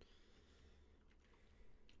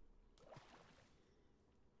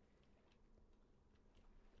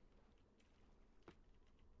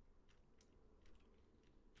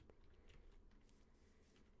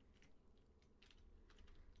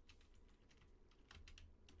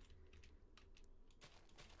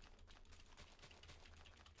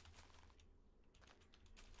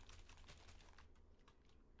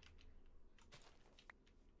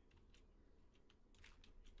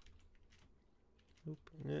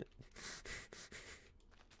 Open it.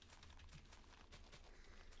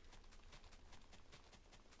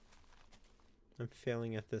 I'm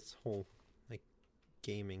failing at this whole, like,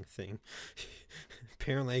 gaming thing.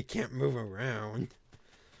 Apparently I can't move around.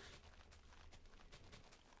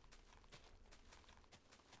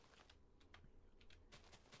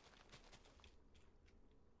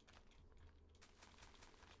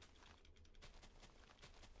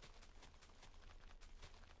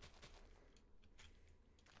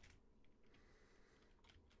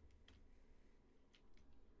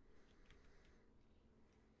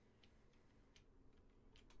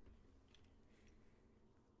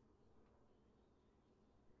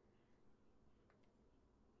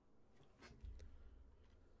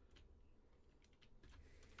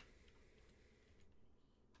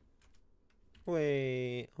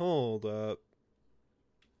 Wait, hold up.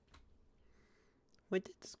 When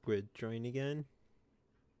did Squid join again?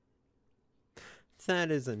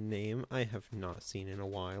 That is a name I have not seen in a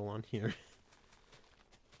while on here.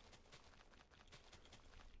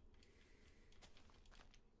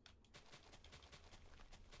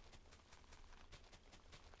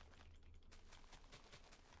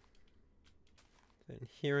 And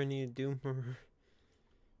here I need to do more.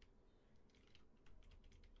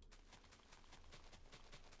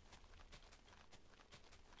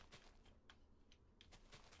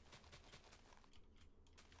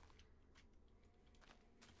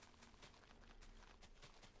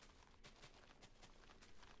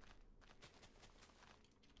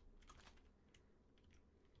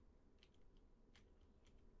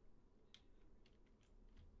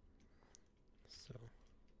 So,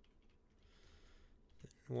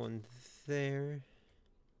 one there.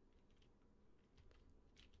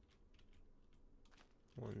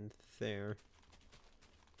 One there.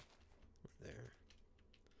 One there.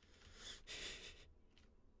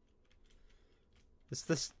 Is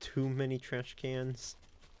this too many trash cans?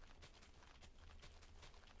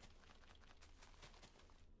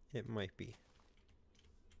 It might be.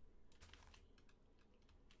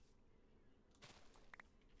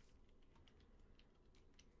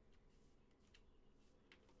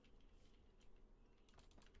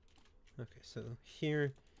 Okay, so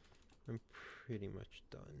here I'm pretty much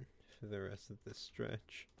done for the rest of this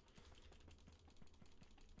stretch.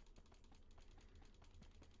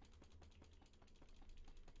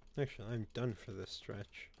 Actually, I'm done for this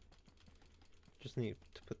stretch. Just need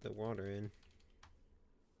to put the water in.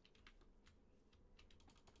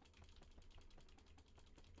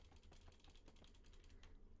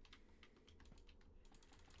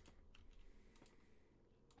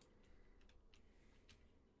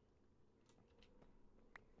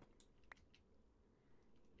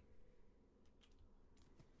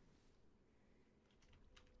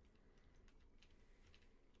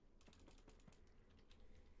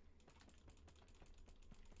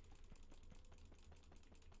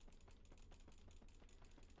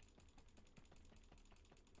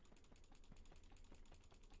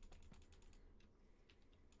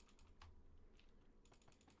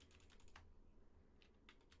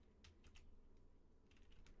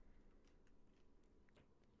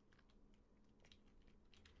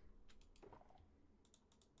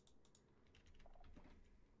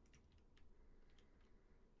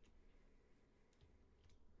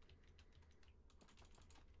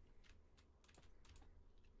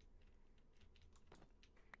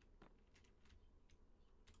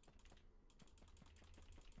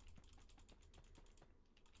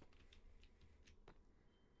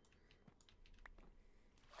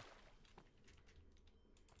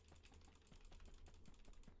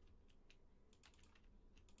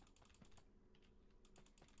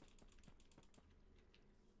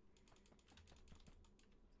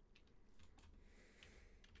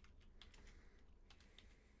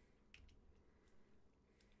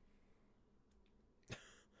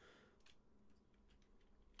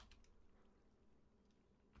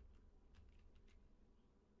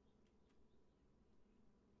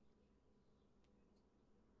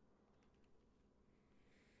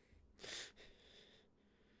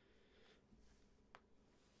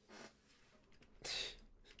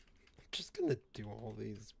 Just gonna do all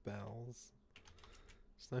these bells.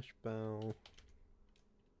 Slash bell.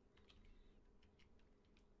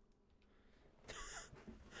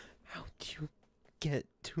 How do you get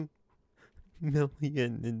 2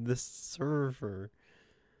 million in this server?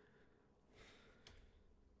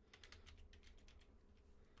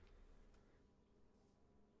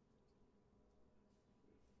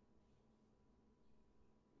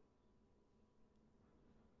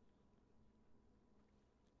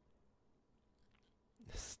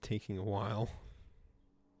 This is taking a while.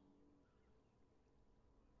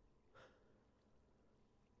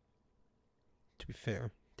 To be fair,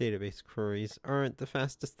 database queries aren't the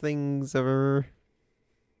fastest things ever.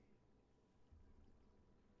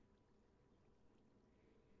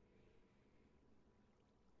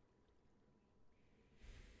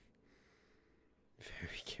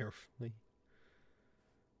 Very carefully.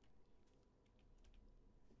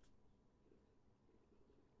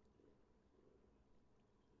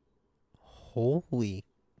 Holy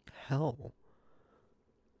hell.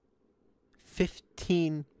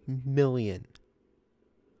 15 million.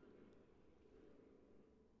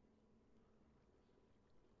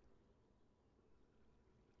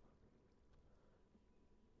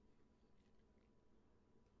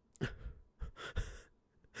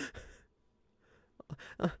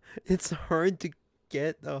 It's hard to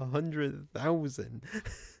get 100,000.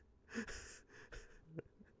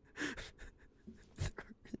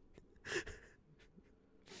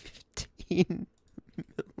 15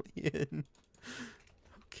 million.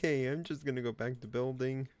 Okay, I'm just gonna go back to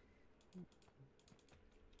building.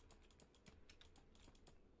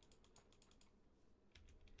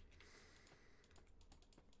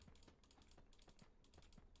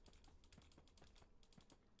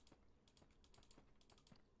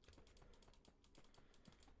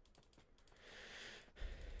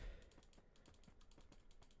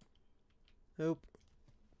 Nope.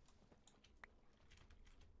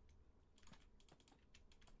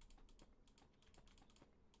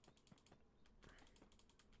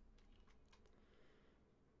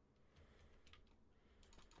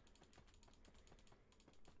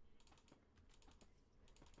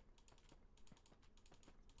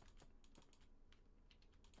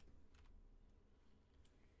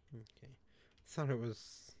 Okay. Thought it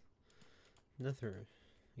was another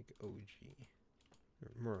like OG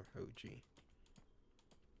or more OG.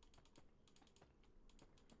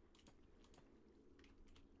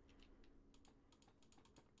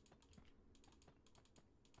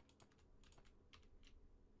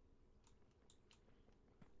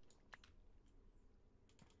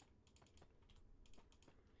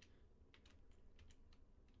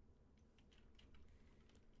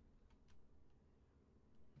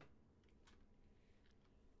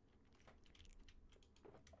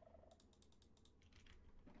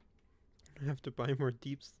 I have to buy more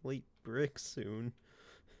deep slate bricks soon.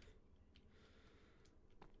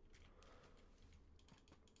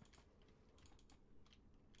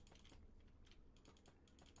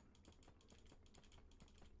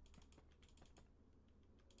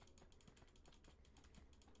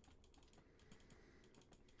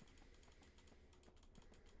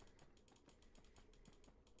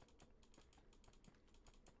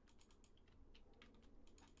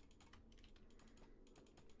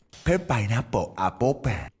 Pineapple apple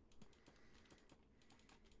pen.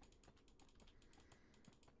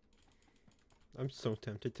 I'm so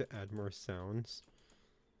tempted to add more sounds.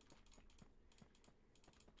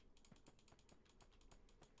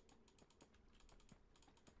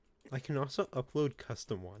 I can also upload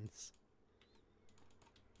custom ones.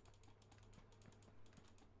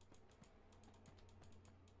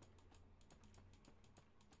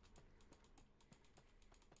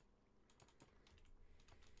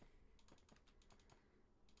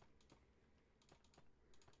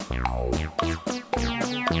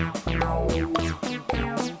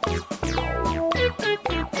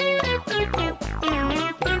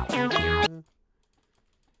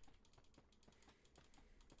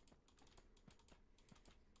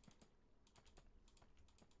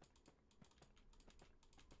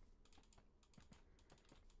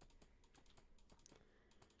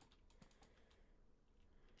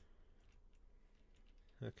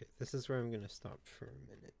 Okay, this is where I'm going to stop for a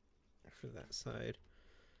minute for that side.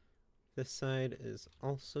 This side is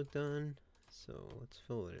also done, so let's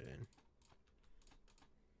fill it in.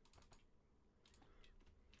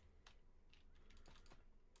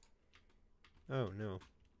 Oh no.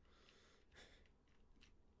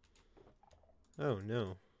 Oh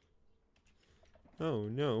no. Oh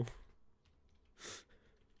no.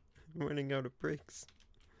 I'm running out of bricks.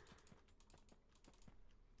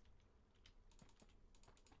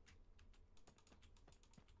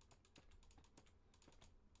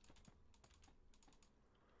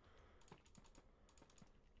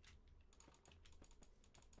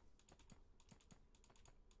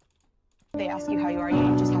 They ask you how you are,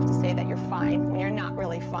 you just have to say that you're fine when you're not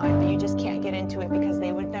really fine, but you just can't get into it because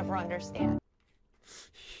they would never understand.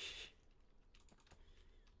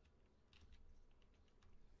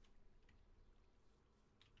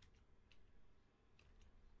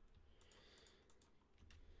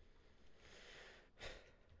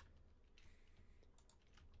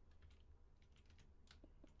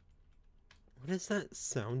 What is that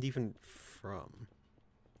sound even from?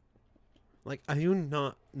 Like, I do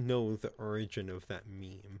not know the origin of that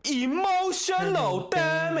meme. Emotional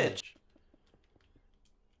damage.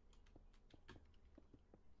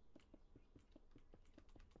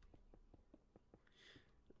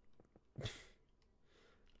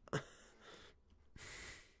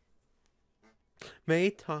 May I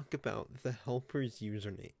talk about the helper's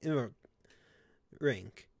username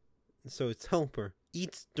rank? So it's helper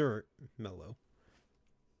eats dirt. Mellow.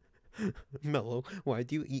 Mellow, why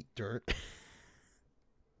do you eat dirt?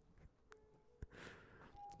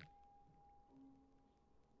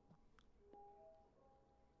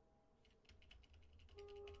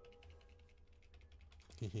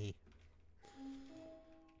 Hehe.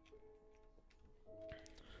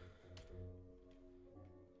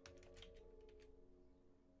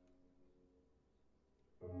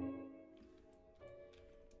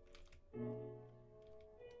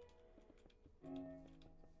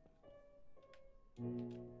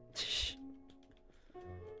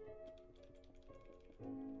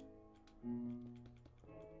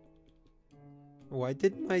 Why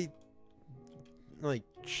did my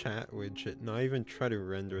chat widget not even try to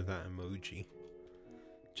render that emoji?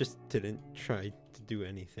 Just didn't try to do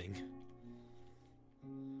anything.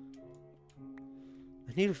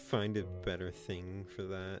 I need to find a better thing for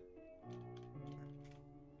that.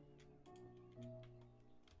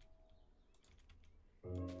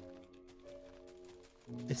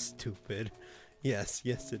 It's stupid. Yes,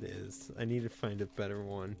 it is. I need to find a better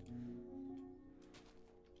one.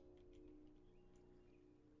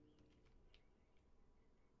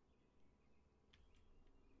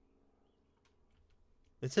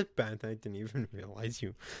 Is it bad that I didn't even realize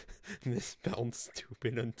you misspelled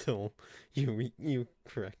stupid until you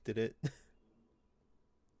corrected it?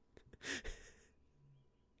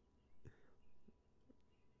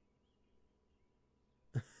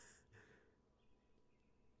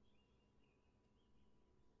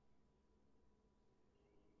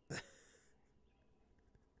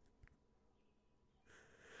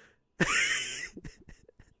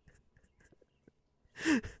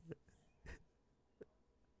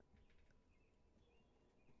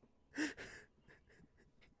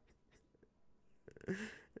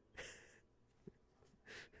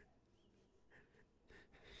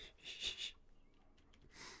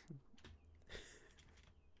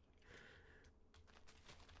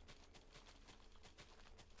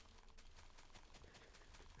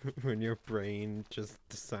 When your brain just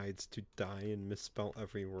decides to die and misspell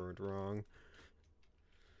every word wrong.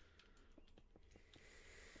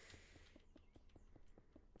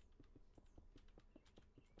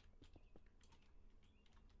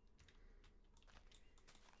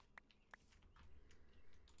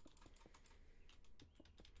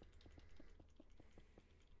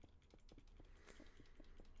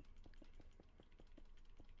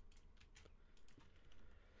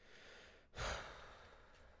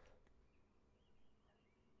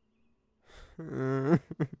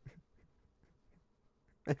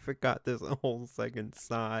 I forgot there's a whole second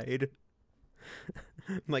side.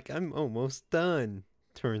 Like, I'm almost done.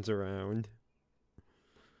 Turns around.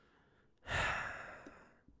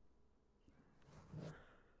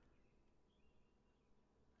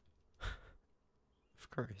 Of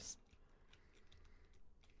course.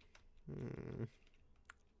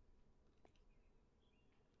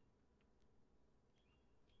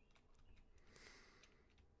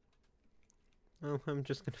 Well, I'm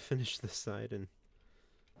just gonna finish this side and...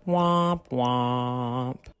 Womp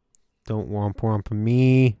womp. Don't womp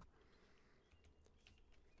me.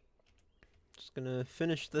 Just gonna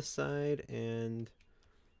finish this side and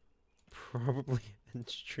probably end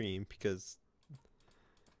stream because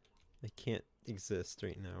I can't exist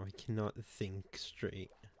right now. I cannot think straight.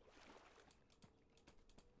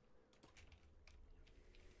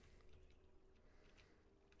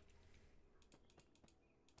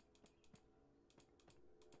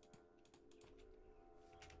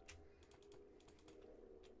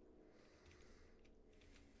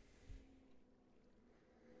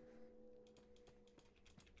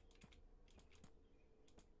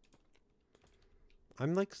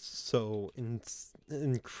 I'm like so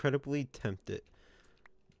incredibly tempted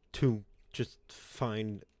to just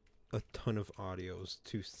find a ton of audios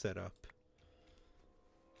to set up.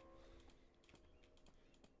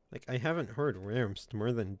 Like, I haven't heard Ramst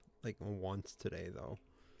more than like once today though.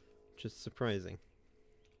 Just surprising.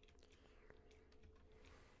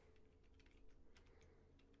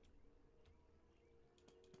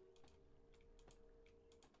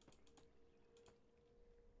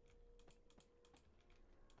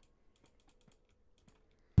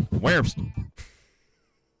 Where's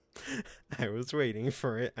I was waiting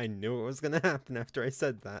for it. I knew it was gonna happen after I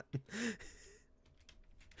said that. I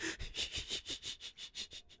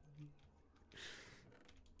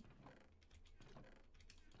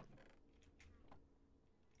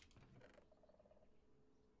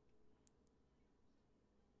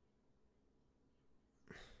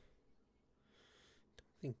don't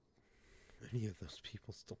think any of those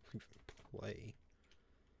people still even play.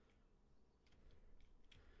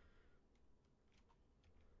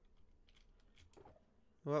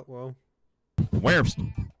 Whoa. Where's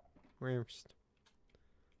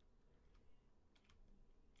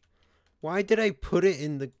Why did I put it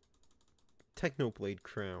in the Technoblade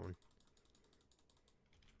crown?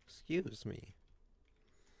 Excuse me.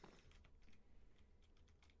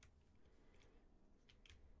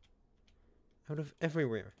 Out of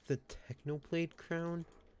everywhere, the Technoblade crown?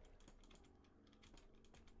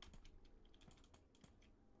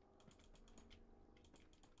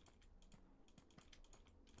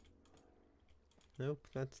 Nope,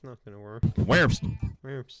 that's not gonna work. Where's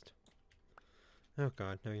Wurmst. Oh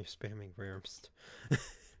god, now you're spamming Wurmst.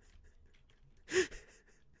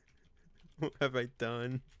 What have I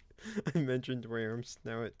done? I mentioned Wurmst,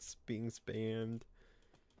 now it's being spammed.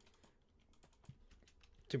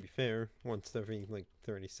 To be fair, once every like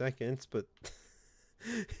 30 seconds, but...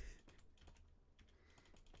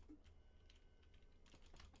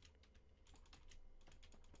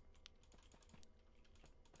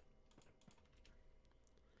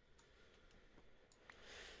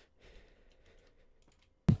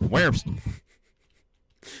 Where's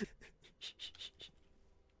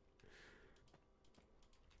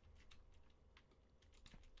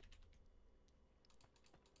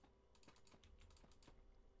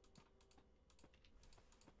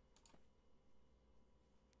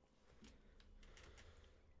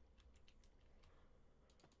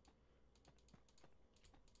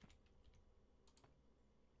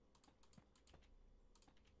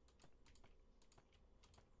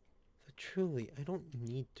Truly, I don't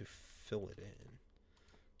need to fill it in.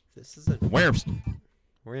 This is a Where's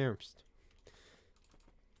Wurmst.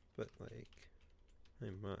 But like,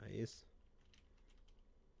 I might.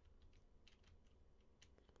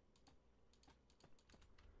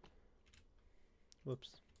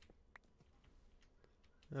 Whoops.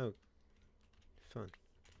 Oh, fun.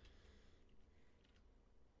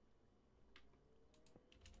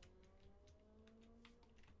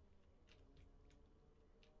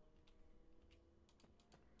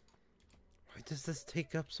 Why does this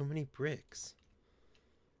take up so many bricks?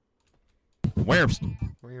 Where's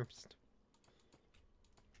Wurmst.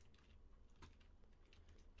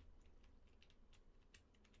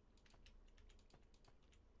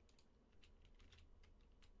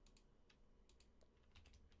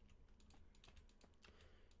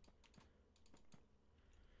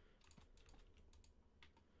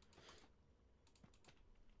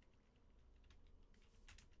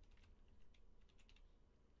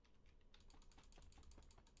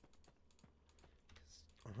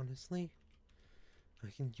 Honestly, I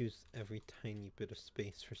can use every tiny bit of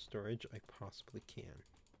space for storage I possibly can.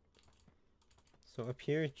 So up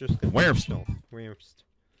here, it's just gonna be a shelf. Wurmst.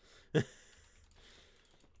 Just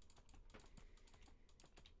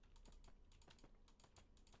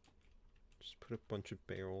put a bunch of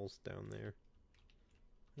barrels down there.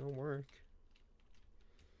 It'll work.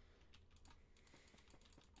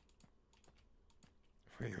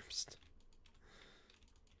 Wurmst.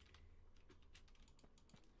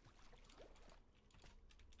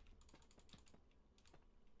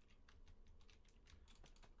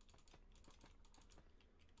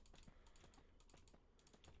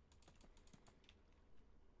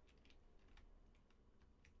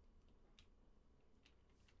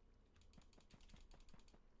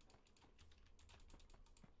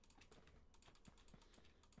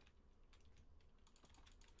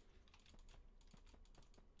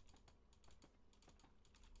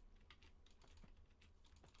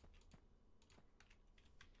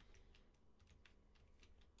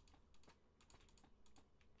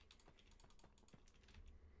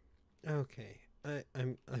 Okay,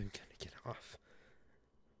 I'm gonna get off.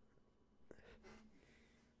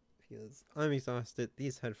 Because I'm exhausted,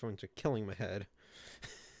 these headphones are killing my head.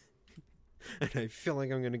 And I feel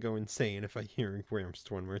like I'm gonna go insane if I hear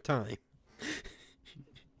Wurmst one more time.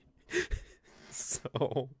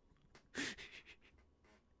 So...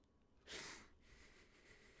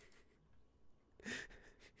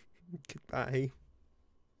 Goodbye.